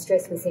times of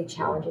stress we see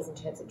challenges in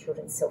terms of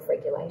children's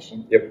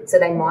self-regulation. Yep. So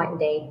they might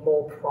need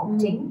more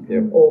prompting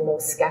or more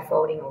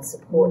scaffolding or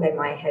support. They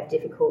may have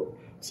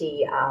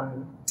difficulty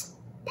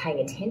paying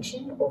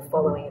attention or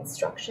following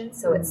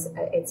instructions. So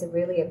it's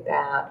really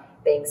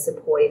about being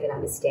supportive and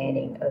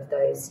understanding of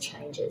those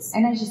changes.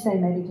 And as you say,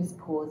 maybe just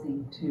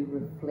pausing to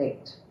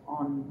reflect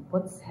on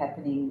what's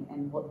happening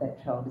and what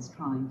that child is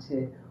trying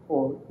to,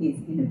 or is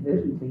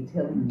inadvertently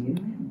telling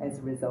you as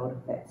a result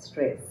of that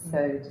stress.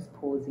 So just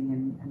pausing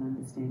and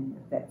understanding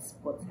that that's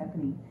what's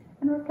happening,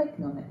 and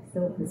reflecting on it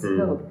yourself as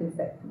well, because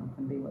that can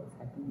often be what's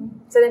happening.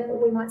 So then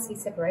we might see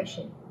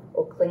separation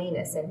or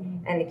cleanliness,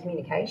 and the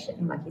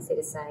communication, like you said,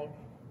 is saying,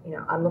 you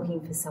know, I'm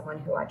looking for someone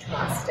who I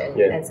trust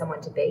and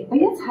someone to be with.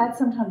 And that's hard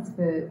sometimes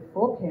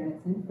for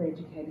parents and for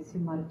educators who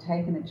might have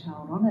taken a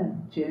child on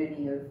a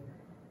journey of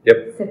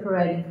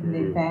separating from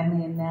their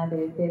family, and now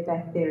they're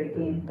back there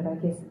again. But I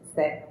guess it's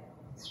that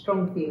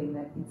strong feeling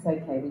that it's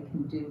okay, we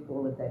can do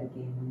all of that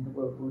again, and the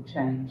world will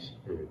change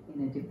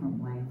in a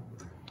different way.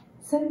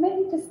 So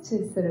maybe just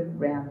to sort of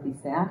round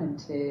this out and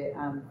to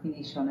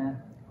finish on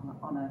a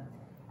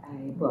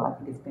well, I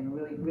think it's been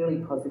really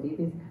positive,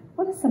 is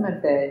what are some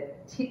of the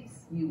tips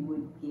you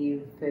would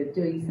give for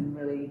doing some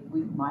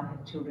we might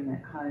have children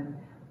at home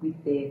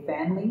with their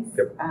families,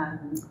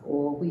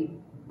 or we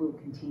will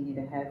continue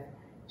to have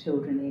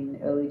children in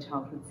early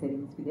childhood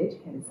settings with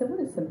educators. So what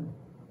are some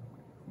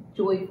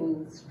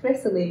joyful,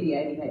 stress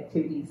alleviating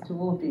activities to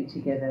all do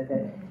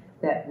together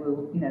that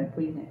will, you know,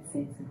 bring that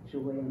sense of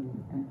joy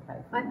and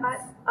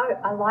playfulness?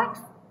 I like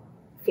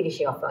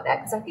finishing off like that,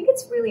 because I think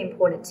it's really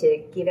important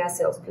to give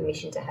ourselves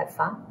permission to have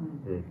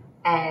fun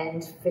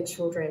and for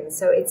children.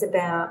 So it's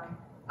about,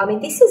 I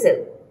mean, this is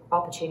an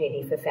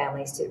opportunity for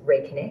families to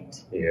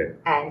reconnect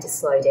and to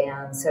slow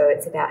down. So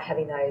it's about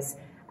having those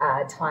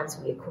times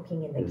where you're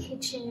cooking in the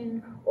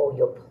kitchen or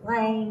you're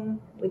playing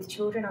with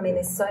children. I mean,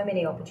 there's so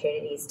many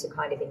opportunities to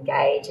kind of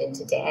engage and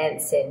to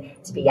dance and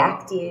to be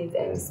active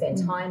and to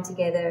spend time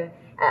together,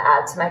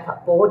 to make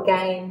up board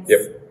games.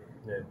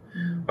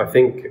 I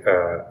think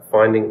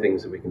finding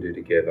things that we can do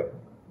together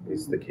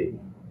is the key.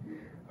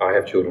 I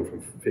have children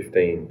from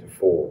 15 to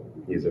 4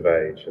 years of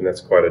age, and that's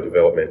quite a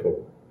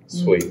developmental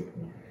sweep.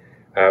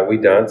 We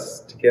dance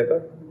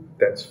together.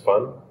 That's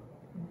fun.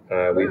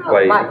 We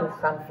play. It might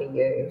be fun for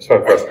you. It's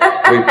fun for us.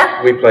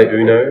 We play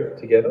Uno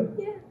together.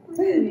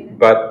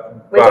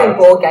 But we're doing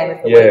board game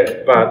of the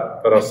week.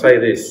 but I'll say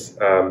this.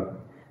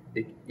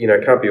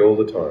 It can't be all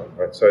the time,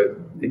 right? So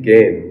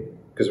again,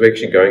 because we're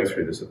actually going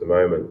through this at the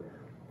moment,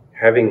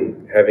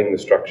 having the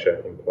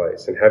structure in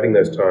place and having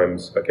those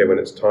times. Okay, when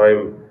it's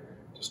time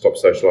to stop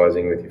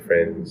socialising with your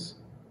friends,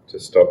 to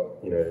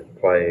stop,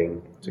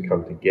 playing, to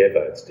come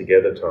together. It's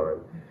together time.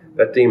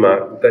 That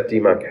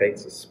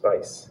demarcates a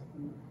space.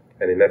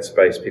 And in that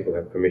space, people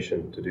have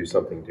permission to do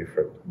something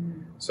different.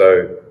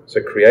 So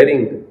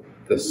creating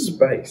the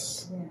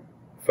space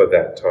for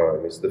that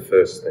time is the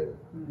first thing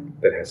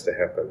that has to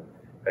happen,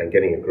 and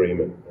getting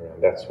agreement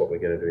around that's what we're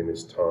going to do in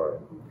this time.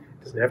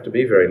 It doesn't have to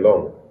be very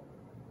long,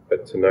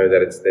 but to know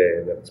that it's there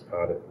and that it's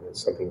part of it, and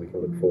it's something we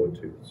can look forward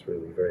to. It's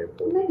really very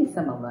important. Maybe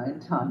some alone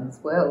time as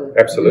well.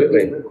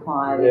 Absolutely. It's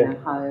required in a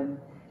home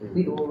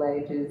with all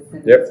ages,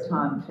 and it's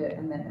time to,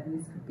 and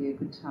this could be a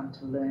good time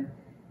to learn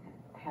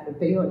how to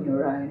be on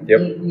your own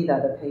with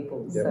other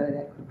people. So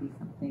that could be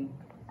something.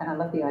 And I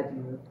love the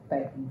idea of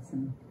baking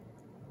some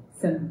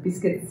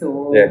biscuits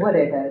or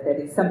whatever. That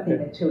is something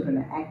that children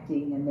are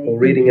acting and they're or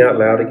reading out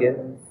loud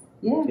again.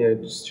 Yeah.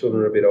 Just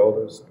children are a bit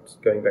older,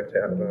 just going back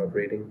to out loud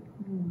reading.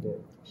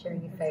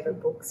 Sharing your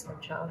favourite books from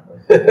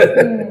childhood.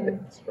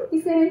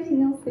 Is there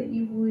anything else that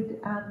you would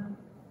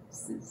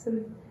sort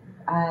of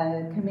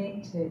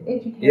commend to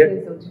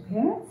educators or to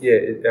parents?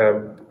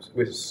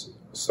 With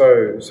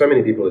so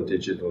many people are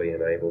digitally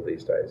enabled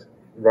these days,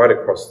 right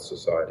across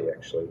society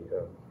actually,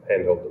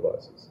 handheld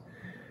devices.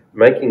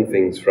 Making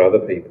things for other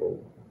people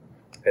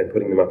and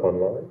putting them up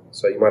online.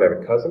 So you might have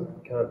a cousin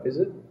who can't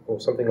visit or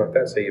something like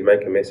that, so you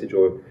make a message.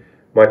 Or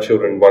my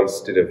children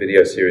once did a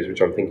video series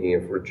which I'm thinking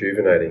of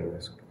rejuvenating.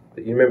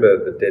 You remember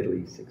the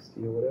Deadly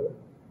 60 or whatever?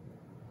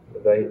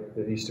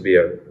 There used to be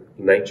a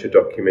nature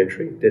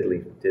documentary,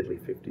 Deadly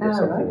 50 or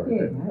something like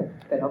that. No,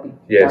 but I'll be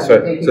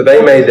So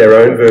they made their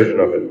own version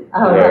of it,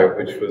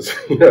 which was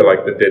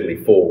like the Deadly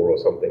 4 or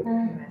something.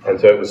 And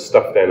so it was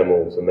stuffed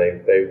animals, and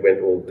they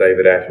went all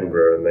David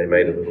Attenborough, and they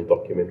made a little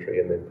documentary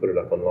and then put it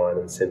up online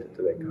and sent it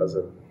to their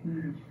cousin.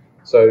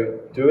 So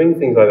doing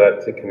things like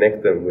that to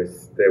connect them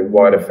with their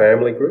wider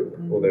family group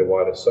or their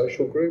wider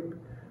social group,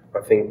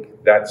 I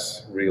think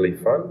that's really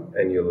fun,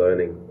 and you're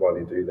learning while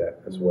you do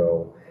that as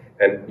well.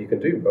 And you can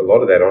do a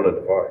lot of that on a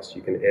device.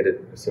 You can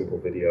edit a simple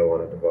video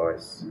on a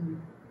device.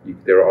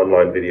 There are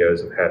online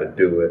videos of how to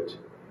do it.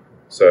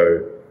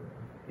 So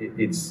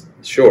it's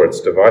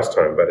device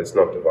time, but it's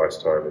not device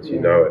time as you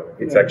know it.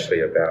 It's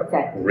actually about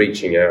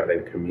reaching out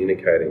and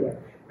communicating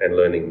and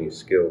learning new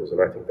skills.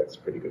 And I think that's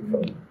pretty good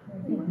fun.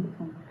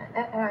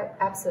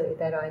 Absolutely,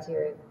 that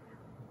idea of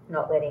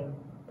not letting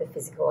the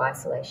physical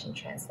isolation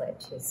translate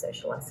to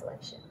social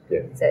isolation.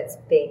 So it's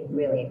being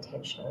really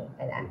intentional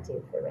and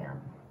active around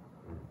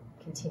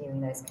continuing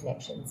those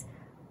connections.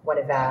 One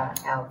of our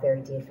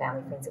very dear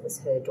family friends, it was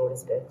her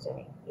daughter's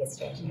birthday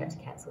yesterday, and she had to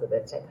cancel the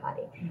birthday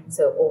party.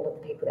 So all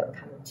of the people that were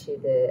coming to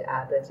the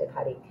birthday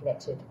party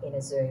connected in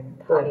a Zoom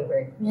party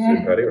room.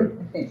 Zoom party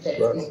room.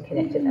 And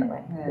connected that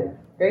way.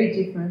 Very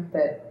different,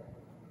 but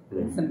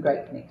some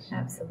great connection.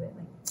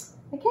 Absolutely.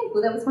 Okay,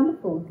 well that was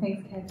wonderful.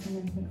 Thanks, Catherine,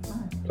 and thanks,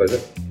 Mark. Pleasure.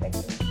 Thank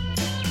you.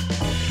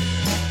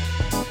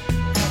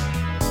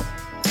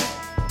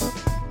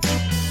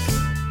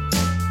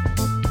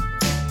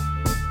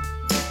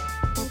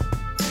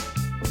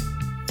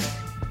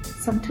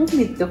 So I'm talking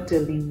with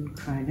Dr. Lynn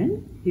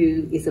Cronin,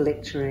 who is a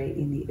lecturer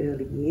in the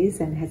early years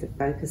and has a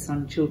focus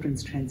on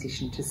children's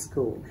transition to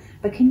school.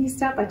 But can you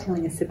start by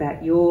telling us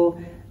about your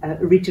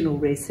original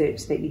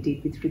research that you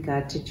did with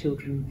regard to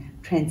children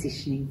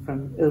transitioning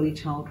from early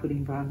childhood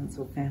environments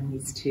or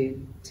families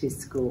to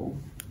school?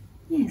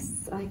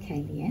 Yes,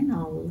 okay, Leanne.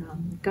 I'll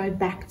go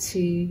back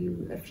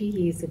to a few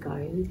years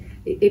ago.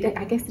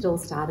 I guess it all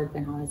started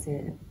when I was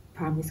a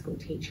primary school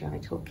teacher. I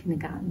taught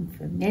kindergarten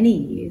for many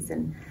years,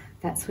 and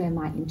that's where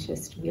my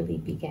interest really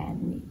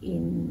began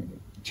in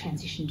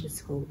transition to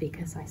school,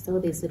 because I saw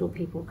these little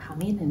people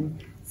come in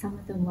and some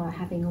of them were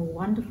having a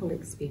wonderful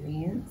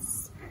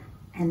experience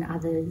and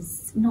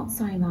others not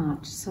so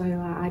much. So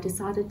I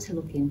decided to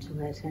look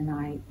into it, and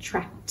I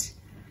tracked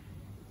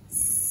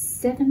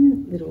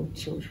 7 little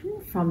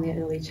children from the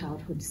early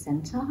childhood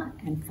centre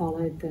and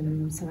followed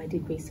them. So I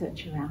did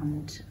research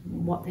around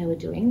what they were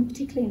doing,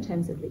 particularly in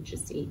terms of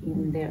literacy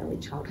in their early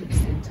childhood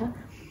centre.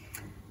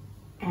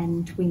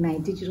 And we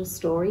made digital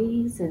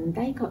stories, and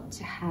they got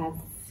to have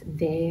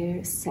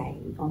their say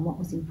on what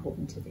was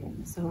important to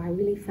them. So I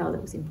really felt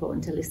it was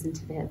important to listen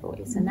to their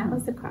voice. And that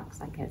was the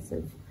crux, I guess,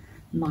 of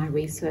my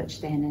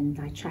research then. And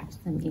I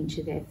tracked them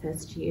into their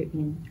first year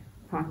in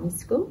primary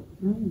school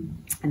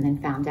and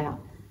then found out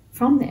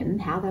from them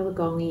how they were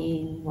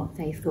going, what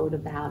they thought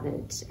about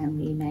it. And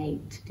we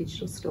made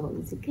digital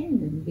stories again.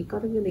 And we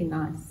got a really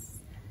nice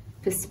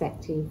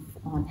perspective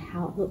on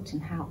how it looked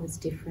and how it was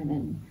different.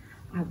 And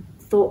I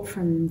thought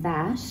from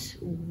that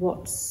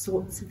what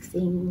sorts of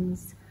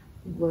things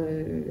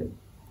were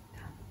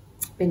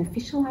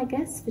beneficial, I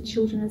guess, for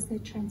children as they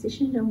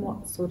transitioned, and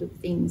what sort of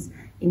things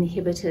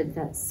inhibited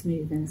that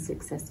smooth and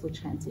successful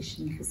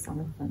transition for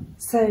some of them.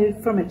 So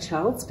from a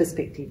child's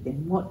perspective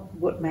then,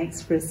 what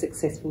makes for a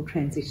successful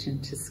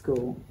transition to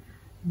school?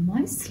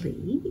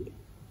 Mostly,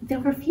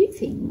 there were a few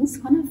things.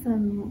 One of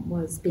them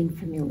was being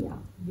familiar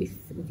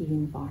with the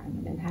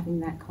environment and having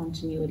that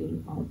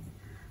continuity of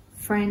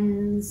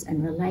friends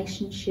and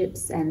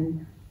relationships,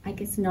 and I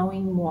guess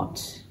knowing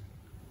what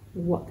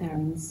they're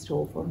in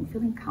store for and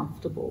feeling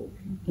comfortable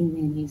in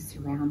their new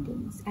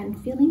surroundings and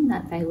feeling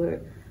that they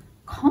were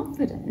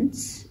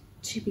confident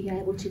to be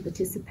able to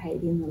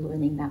participate in the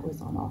learning that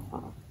was on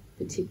offer.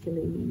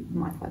 Particularly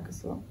my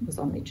focus was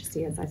on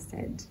literacy, as I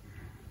said.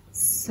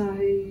 So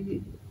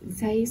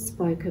they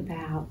spoke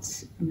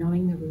about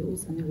knowing the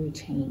rules and the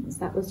routines.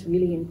 That was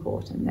really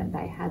important, that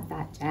they had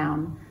that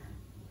down,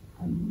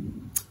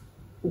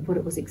 what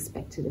it was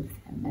expected of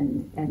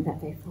them, and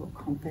that they felt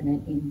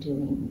confident in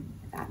doing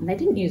that. And they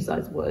didn't use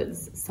those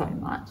words so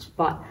much,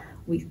 but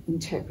we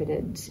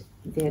interpreted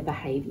their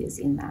behaviours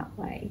in that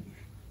way.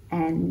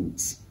 And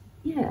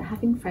yeah,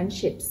 having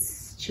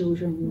friendships,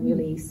 children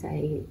really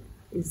say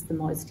is the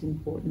most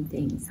important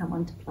thing,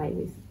 someone to play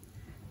with,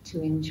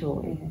 to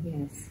enjoy.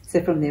 Yes.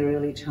 So from their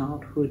early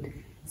childhood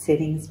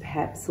settings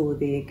perhaps, or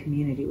their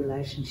community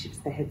relationships,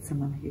 they had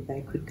someone who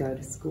they could go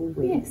to school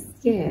with? Yes,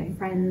 yeah,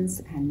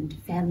 friends and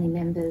family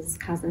members,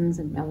 cousins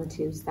and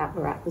relatives that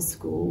were at the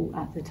school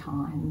at the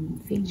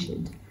time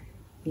featured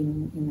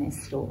in their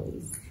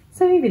stories.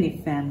 So even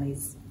if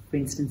families, for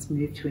instance,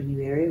 move to a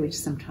new area, which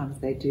sometimes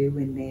they do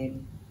when they're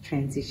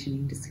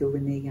transitioning to school,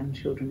 when their young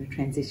children are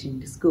transitioning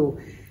to school,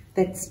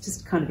 that's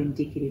just kind of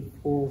indicative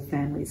for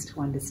families to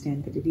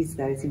understand that it is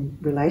those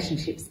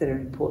relationships that are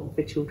important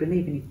for children,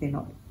 even if they're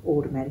not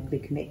automatically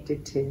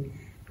connected to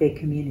their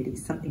community.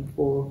 Something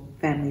for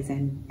families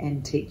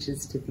and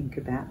teachers to think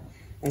about.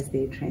 as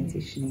they're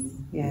transitioning.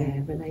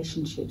 Yeah,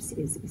 relationships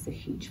is a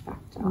huge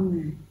factor,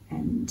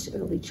 and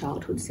early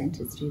childhood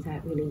centres do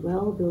that really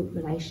well, build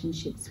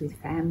relationships with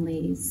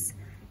families,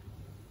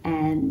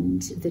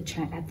 and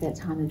at that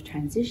time of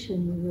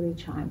transition we really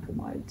try and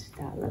promote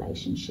that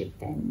relationship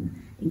then,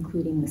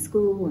 including the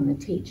school and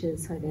the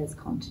teachers, so there's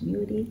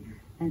continuity.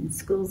 And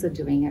schools are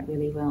doing it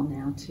really well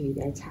now too.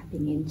 They're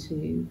tapping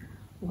into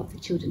what the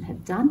children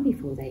have done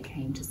before they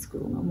came to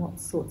school and what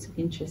sorts of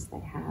interests they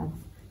have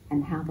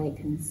and how they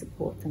can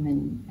support them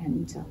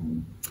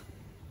and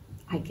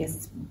I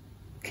guess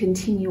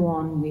continue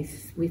on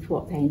with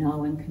what they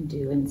know and can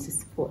do, and to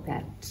support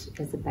that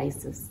as a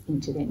basis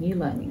into their new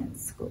learning at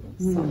school.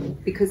 So,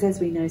 because as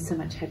we know, so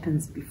much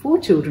happens before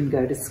children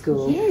go to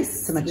school.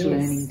 Yes, so much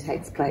learning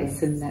takes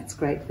place, and that's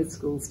great for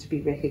schools to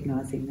be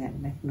recognising that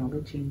and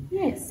acknowledging.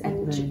 Yes, and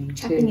learning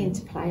tapping too.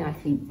 into play, I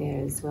think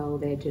there as well.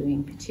 They're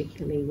doing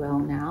particularly well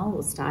now,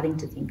 or starting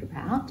to think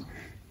about,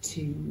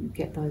 to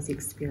get those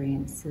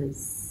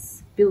experiences.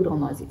 Build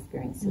on those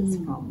experiences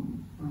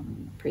from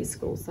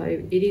preschool. So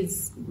it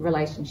is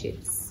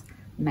relationships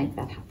make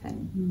that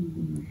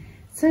happen.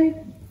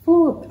 So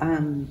for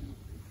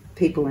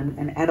people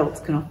and adults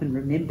can often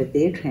remember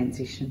their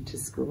transition to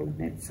school,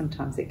 and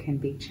sometimes it can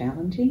be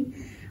challenging.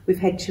 We've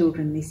had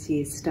children this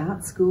year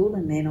start school,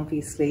 and then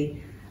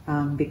obviously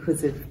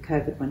because of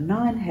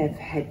COVID-19 have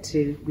had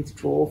to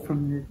withdraw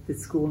from the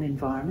school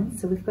environment.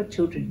 So we've got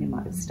children who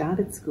might have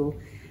started school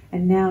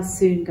and now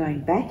soon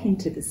going back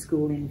into the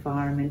school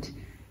environment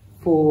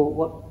for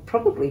what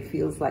probably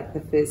feels like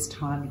the first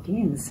time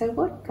again. So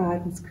what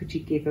guidance could you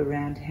give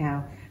around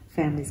how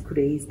families could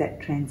ease that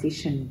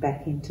transition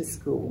back into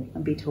school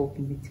and be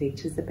talking with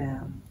teachers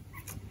about?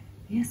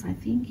 Yes, I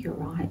think you're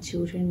right.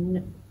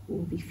 Children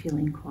will be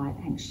feeling quite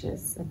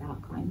anxious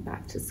about going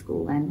back to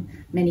school, and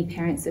many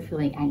parents are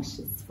feeling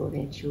anxious for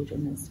their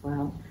children as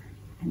well.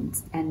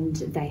 And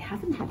they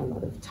haven't had a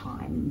lot of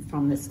time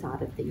from the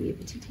start of the year,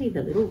 particularly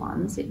the little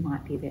ones. It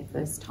might be their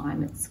first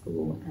time at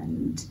school,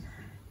 and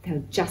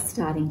they're just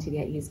starting to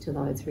get used to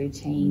those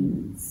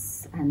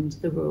routines and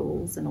the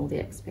rules and all the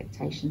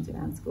expectations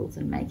around schools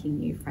and making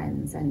new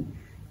friends. And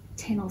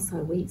 10 or so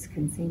weeks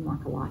can seem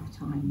like a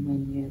lifetime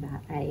when you're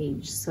that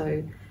age.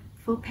 So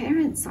for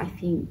parents, I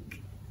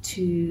think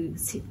to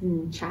sit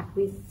and chat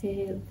with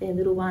their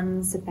little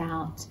ones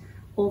about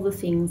all the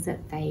things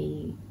that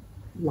they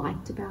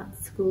liked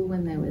about school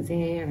when they were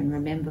there, and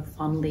remember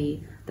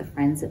fondly the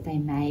friends that they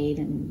made,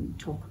 and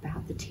talk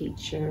about the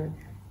teacher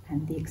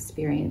and the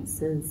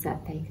experiences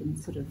that they can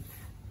sort of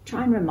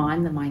try and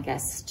remind them, I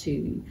guess,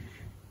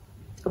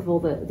 of all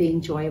the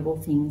enjoyable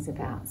things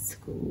about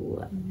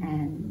school,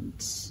 and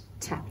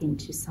tap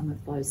into some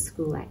of those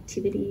school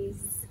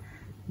activities.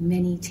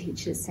 Many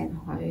teachers send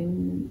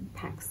home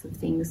packs of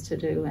things to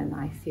do, and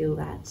I feel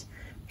that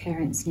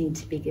parents need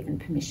to be given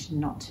permission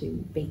not to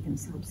beat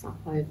themselves up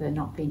over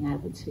not being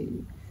able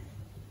to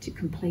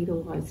complete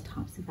all those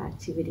types of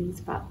activities,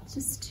 but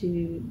just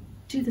to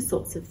do the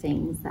sorts of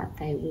things that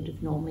they would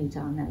have normally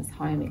done as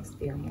home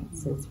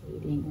experiences,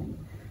 reading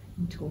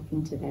and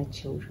talking to their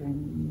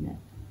children,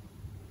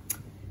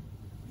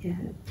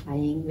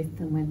 playing with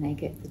them when they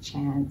get the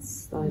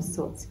chance, those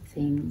sorts of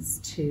things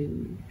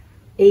to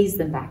ease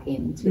them back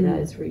into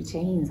those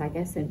routines, I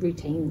guess, and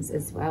routines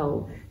as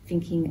well,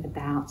 thinking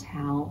about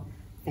how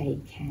they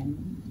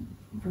can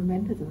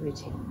remember the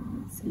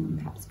routines and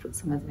perhaps put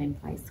some of them in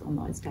place on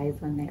those days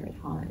when they're at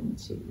home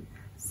to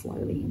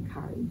slowly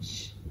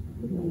encourage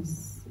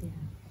those.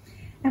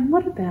 And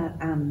what about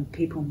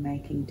people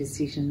making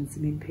decisions? I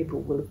mean,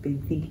 people will have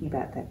been thinking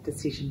about that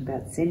decision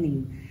about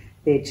sending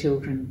their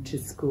children to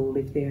school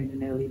if they're in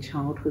an early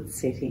childhood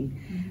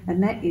setting.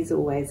 And that is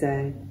always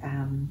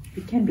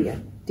it can be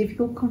a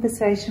difficult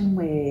conversation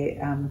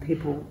where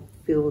people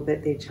feel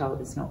that their child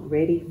is not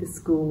ready for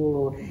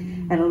school,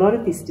 and a lot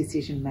of this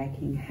decision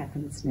making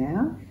happens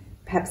now.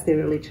 Perhaps their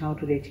early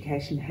childhood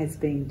education has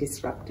been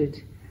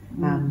disrupted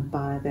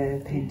by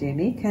the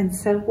pandemic, and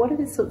so what are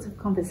the sorts of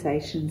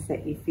conversations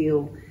that you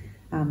feel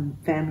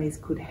families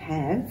could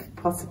have,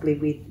 possibly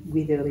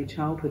with early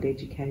childhood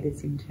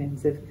educators, in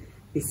terms of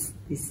this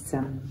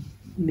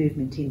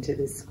movement into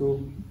the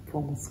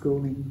formal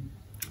schooling?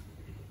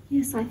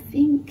 Yes, I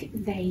think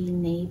they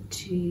need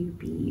to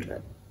be...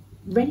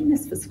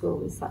 Readiness for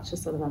school is such a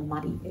sort of a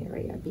muddy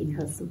area,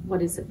 because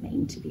what does it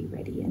mean to be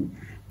ready? And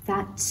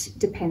that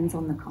depends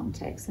on the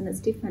context, and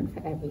it's different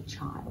for every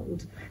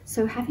child.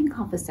 So having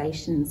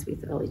conversations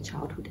with early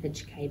childhood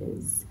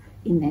educators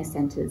in their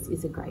centres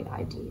is a great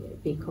idea,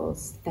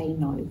 because they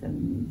know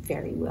them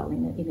very well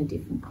in a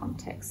different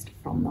context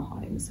from the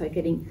home. So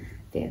getting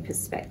their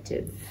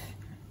perspective.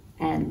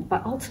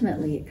 But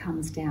ultimately it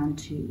comes down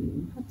to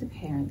what the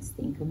parents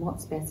think and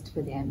what's best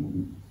for them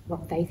and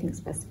what they think is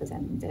best for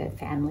them, their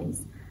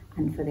families,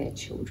 and for their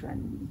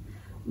children.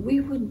 We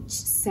would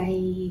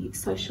say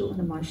social and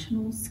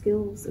emotional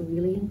skills are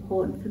really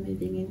important for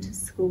moving into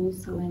school,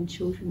 so when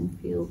children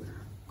feel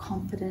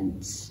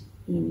confident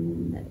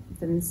in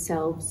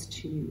themselves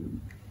to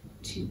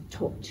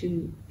talk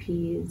to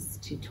peers,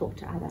 to talk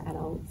to other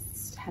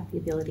adults, to have the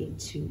ability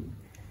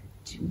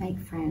to make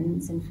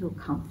friends and feel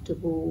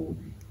comfortable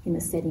in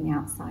a setting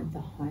outside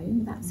the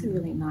home. That's a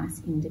really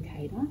nice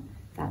indicator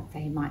that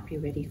they might be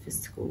ready for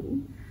school.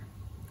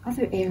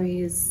 Other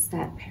areas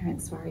that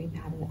parents worry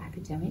about are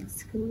academic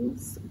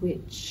skills,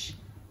 which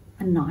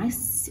are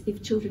nice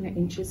if children are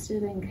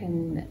interested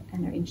and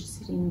are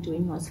interested in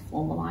doing those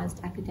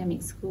formalised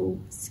academic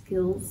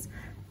skills.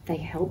 They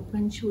help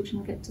when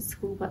children get to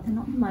school, but they're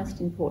not the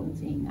most important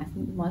thing. I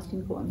think the most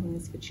important thing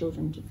is for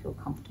children to feel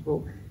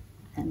comfortable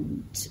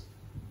and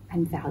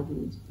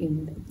valued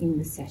in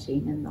the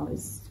setting, and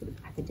those sort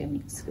of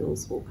academic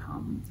skills will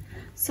come.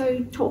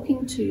 So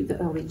talking to the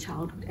early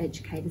childhood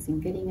educators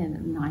and getting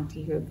an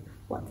idea of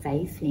what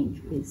they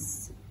think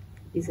is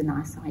a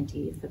nice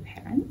idea for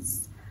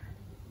parents.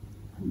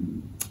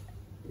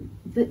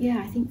 But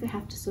yeah, I think they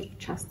have to sort of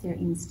trust their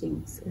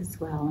instincts as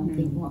well and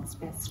think what's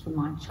best for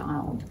my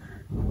child,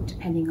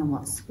 depending on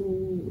what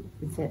school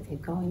that they're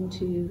going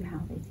to, how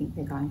they think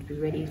they're going to be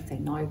ready, if they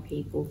know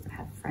people, if they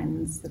have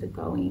friends that are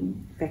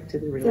going. Back to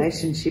the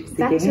relationships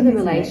Back again. to the isn't it?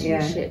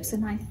 relationships,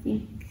 and I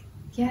think,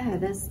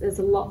 there's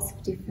lots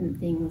of different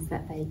things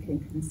that they can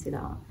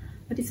consider.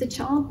 But if the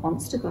child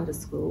wants to go to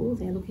school,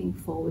 they're looking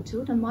forward to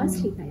it, and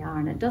mostly they are,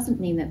 and it doesn't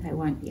mean that they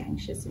won't be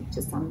anxious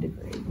to some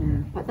degree.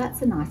 But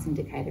that's a nice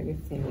indicator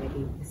if they're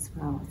ready as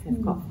well, if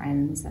they've got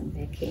friends and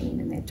they're keen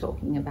and they're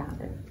talking about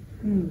it.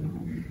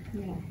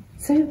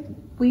 So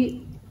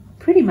we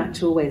pretty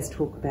much always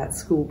talk about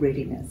school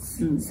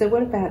readiness. So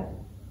what about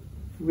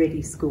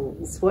ready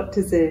schools? What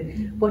does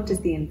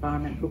the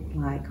environment look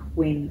like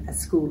when a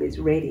school is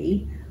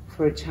ready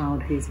for a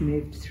child who's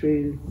moved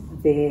through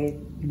their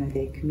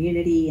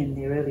community and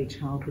their early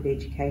childhood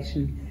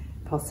education,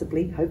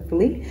 possibly,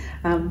 hopefully?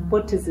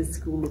 What does a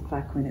school look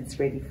like when it's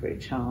ready for a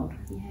child?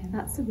 Yeah,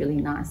 that's a really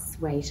nice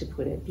way to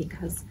put it,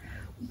 because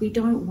we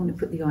don't want to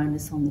put the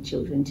onus on the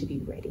children to be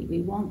ready.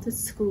 We want the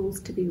schools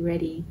to be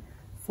ready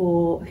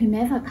for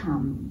whomever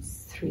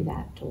comes through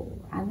that door,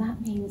 and that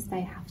means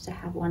they have to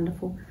have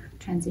wonderful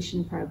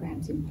transition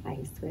programs in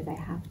place where they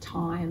have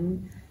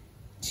time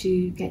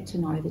to get to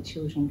know the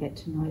children, get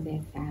to know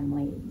their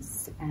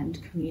families, and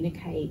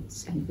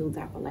communicate and build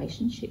that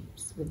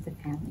relationships with the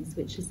families,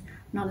 which is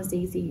not as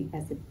easy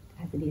as it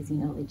is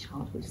in early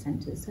childhood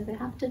centres. So they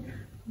have to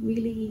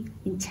really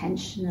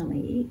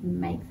intentionally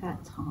make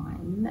that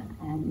time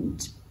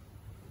and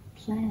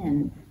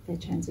plan their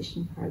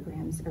transition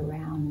programs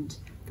around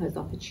those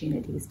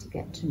opportunities to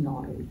get to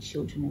know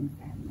children and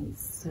families.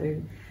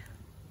 So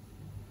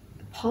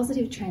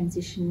positive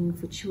transition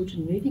for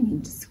children moving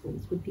into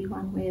schools would be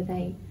one where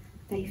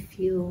they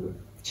feel,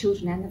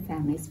 children and the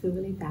families feel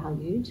really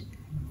valued,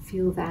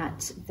 feel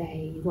that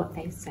what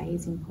they say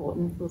is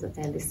important, feel that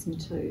they're listened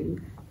to,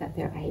 that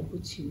they're able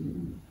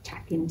to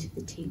tap into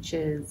the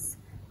teachers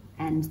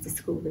and the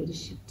school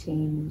leadership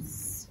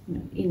teams,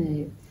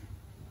 in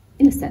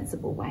a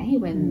sensible way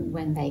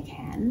when they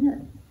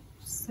can.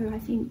 So I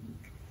think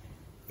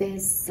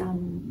there's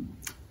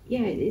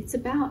it's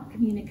about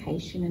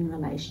communication and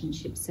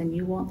relationships, and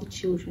you want the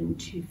children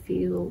to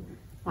feel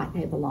like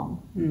they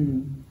belong.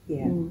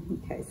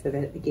 Okay, so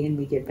that again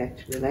we get back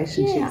to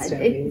relationships.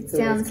 It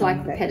sounds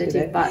like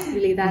repetitive, but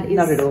really that is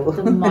not at all.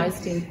 the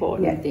most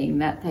important thing,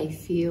 that they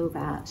feel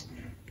that,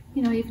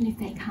 even if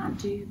they can't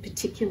do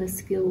particular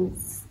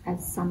skills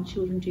as some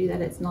children do,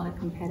 that it's not a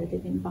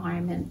competitive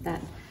environment,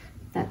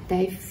 that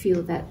they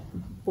feel that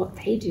what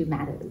they do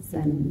matters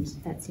and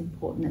that's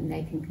important and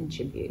they can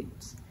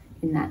contribute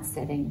in that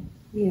setting.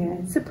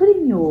 Yeah, so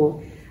putting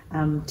your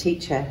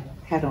teacher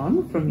hat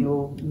on from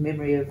your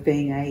memory of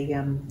being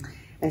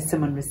as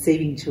someone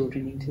receiving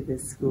children into the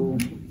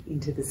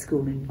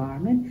school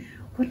environment,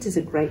 what does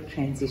a great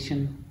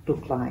transition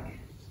look like?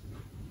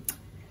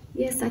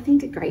 Yes, I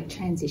think a great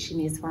transition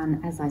is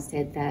one, as I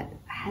said, that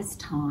has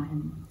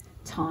time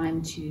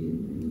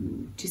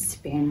to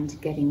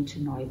spend getting to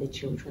know the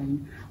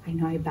children. I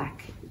know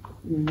back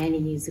many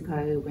years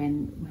ago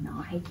when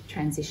I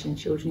transitioned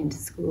children into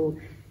school,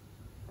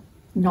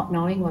 not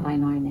knowing what I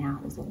know now,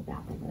 it was all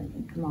about the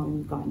learning. Come on,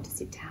 I'm going to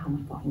sit down,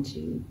 I'm going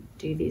to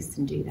do this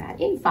and do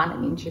that in fun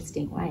and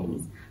interesting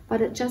ways.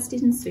 But it just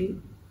didn't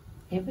suit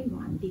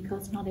everyone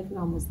because not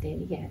everyone was there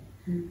yet.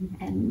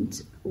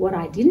 And what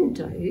I didn't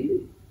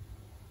do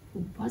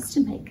was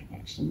to make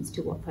connections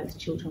to what those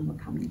children were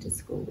coming to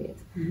school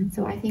with.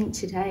 So I think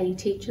today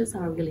teachers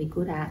are really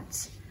good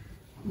at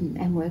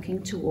and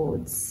working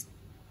towards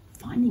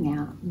finding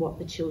out what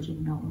the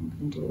children know and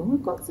can do. And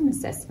we've got some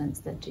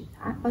assessments that do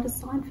that, but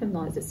aside from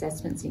those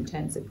assessments in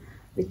terms of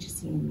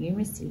literacy and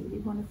numeracy, we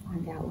want to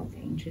find out what they're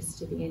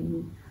interested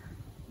in,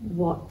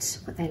 what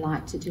they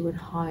like to do at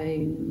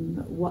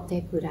home, what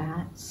they're good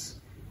at,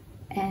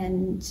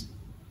 and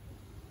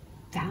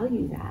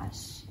value that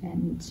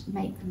and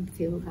make them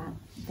feel that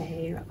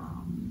they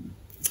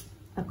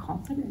are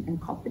confident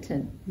and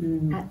competent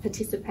at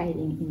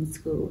participating in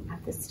school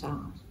at the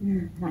start.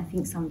 And I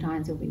think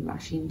sometimes when we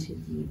rush into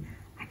the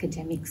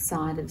academic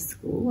side of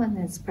school and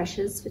there's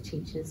pressures for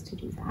teachers to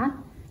do that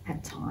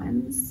at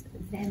times,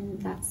 then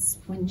that's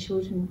when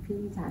children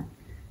feel that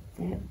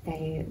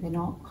they're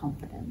not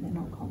confident. They're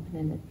not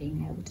confident at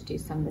being able to do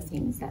some of the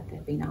things that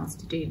they've been asked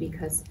to do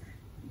because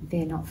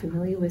they're not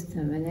familiar with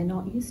them and they're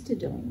not used to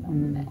doing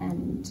them.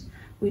 And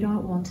we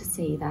don't want to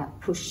see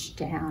that pushed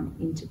down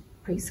into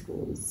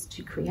preschools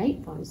to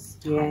create those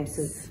types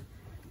of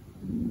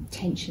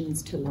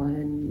tensions to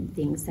learn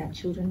things that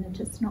children are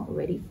just not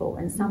ready for.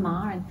 And some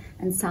are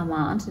and some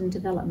aren't, and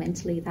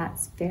developmentally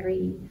that's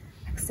very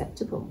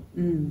acceptable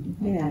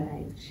at that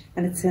age.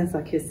 And it sounds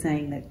like you're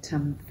saying that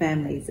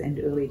families and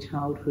early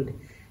childhood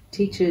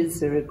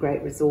teachers are a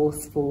great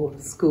resource for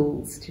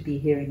schools to be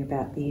hearing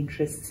about the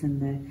interests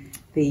and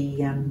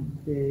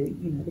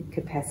the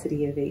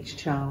capacity of each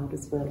child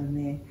as well,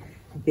 and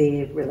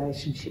their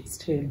relationships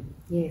too.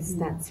 Yes,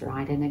 that's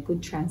right. And a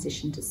good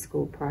transition to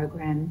school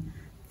program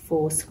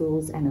for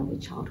schools and early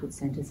childhood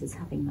centres is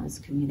having those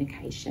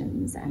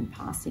communications and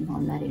passing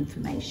on that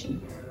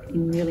information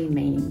in really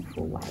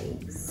meaningful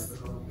ways.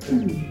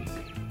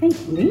 Thank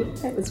you, Lynn.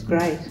 That was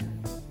great.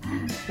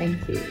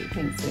 Thank you.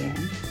 Thanks,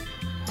 Leanne.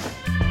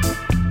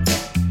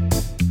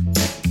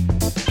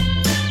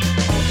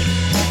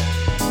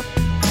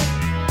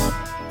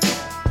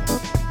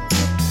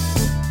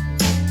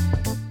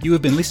 You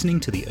have been listening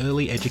to the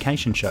Early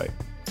Education Show.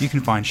 You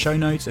can find show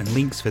notes and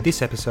links for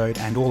this episode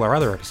and all our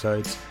other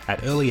episodes at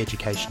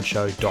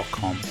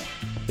earlyeducationshow.com.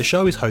 The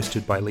show is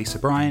hosted by Lisa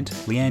Bryant,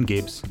 Leanne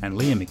Gibbs and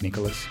Liam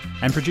McNicholas,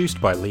 and produced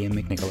by Liam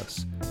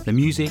McNicholas. The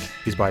music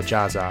is by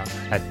Jazar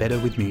at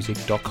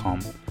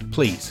betterwithmusic.com.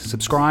 Please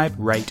subscribe,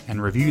 rate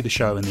and review the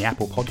show in the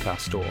Apple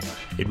Podcast Store.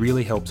 It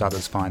really helps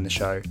others find the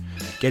show.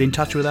 Get in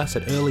touch with us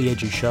at Early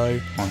Edu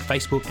Show on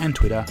Facebook and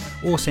Twitter,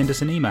 or send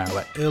us an email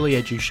at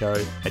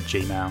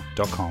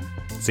earlyedushow@gmail.com.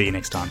 See you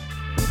next time.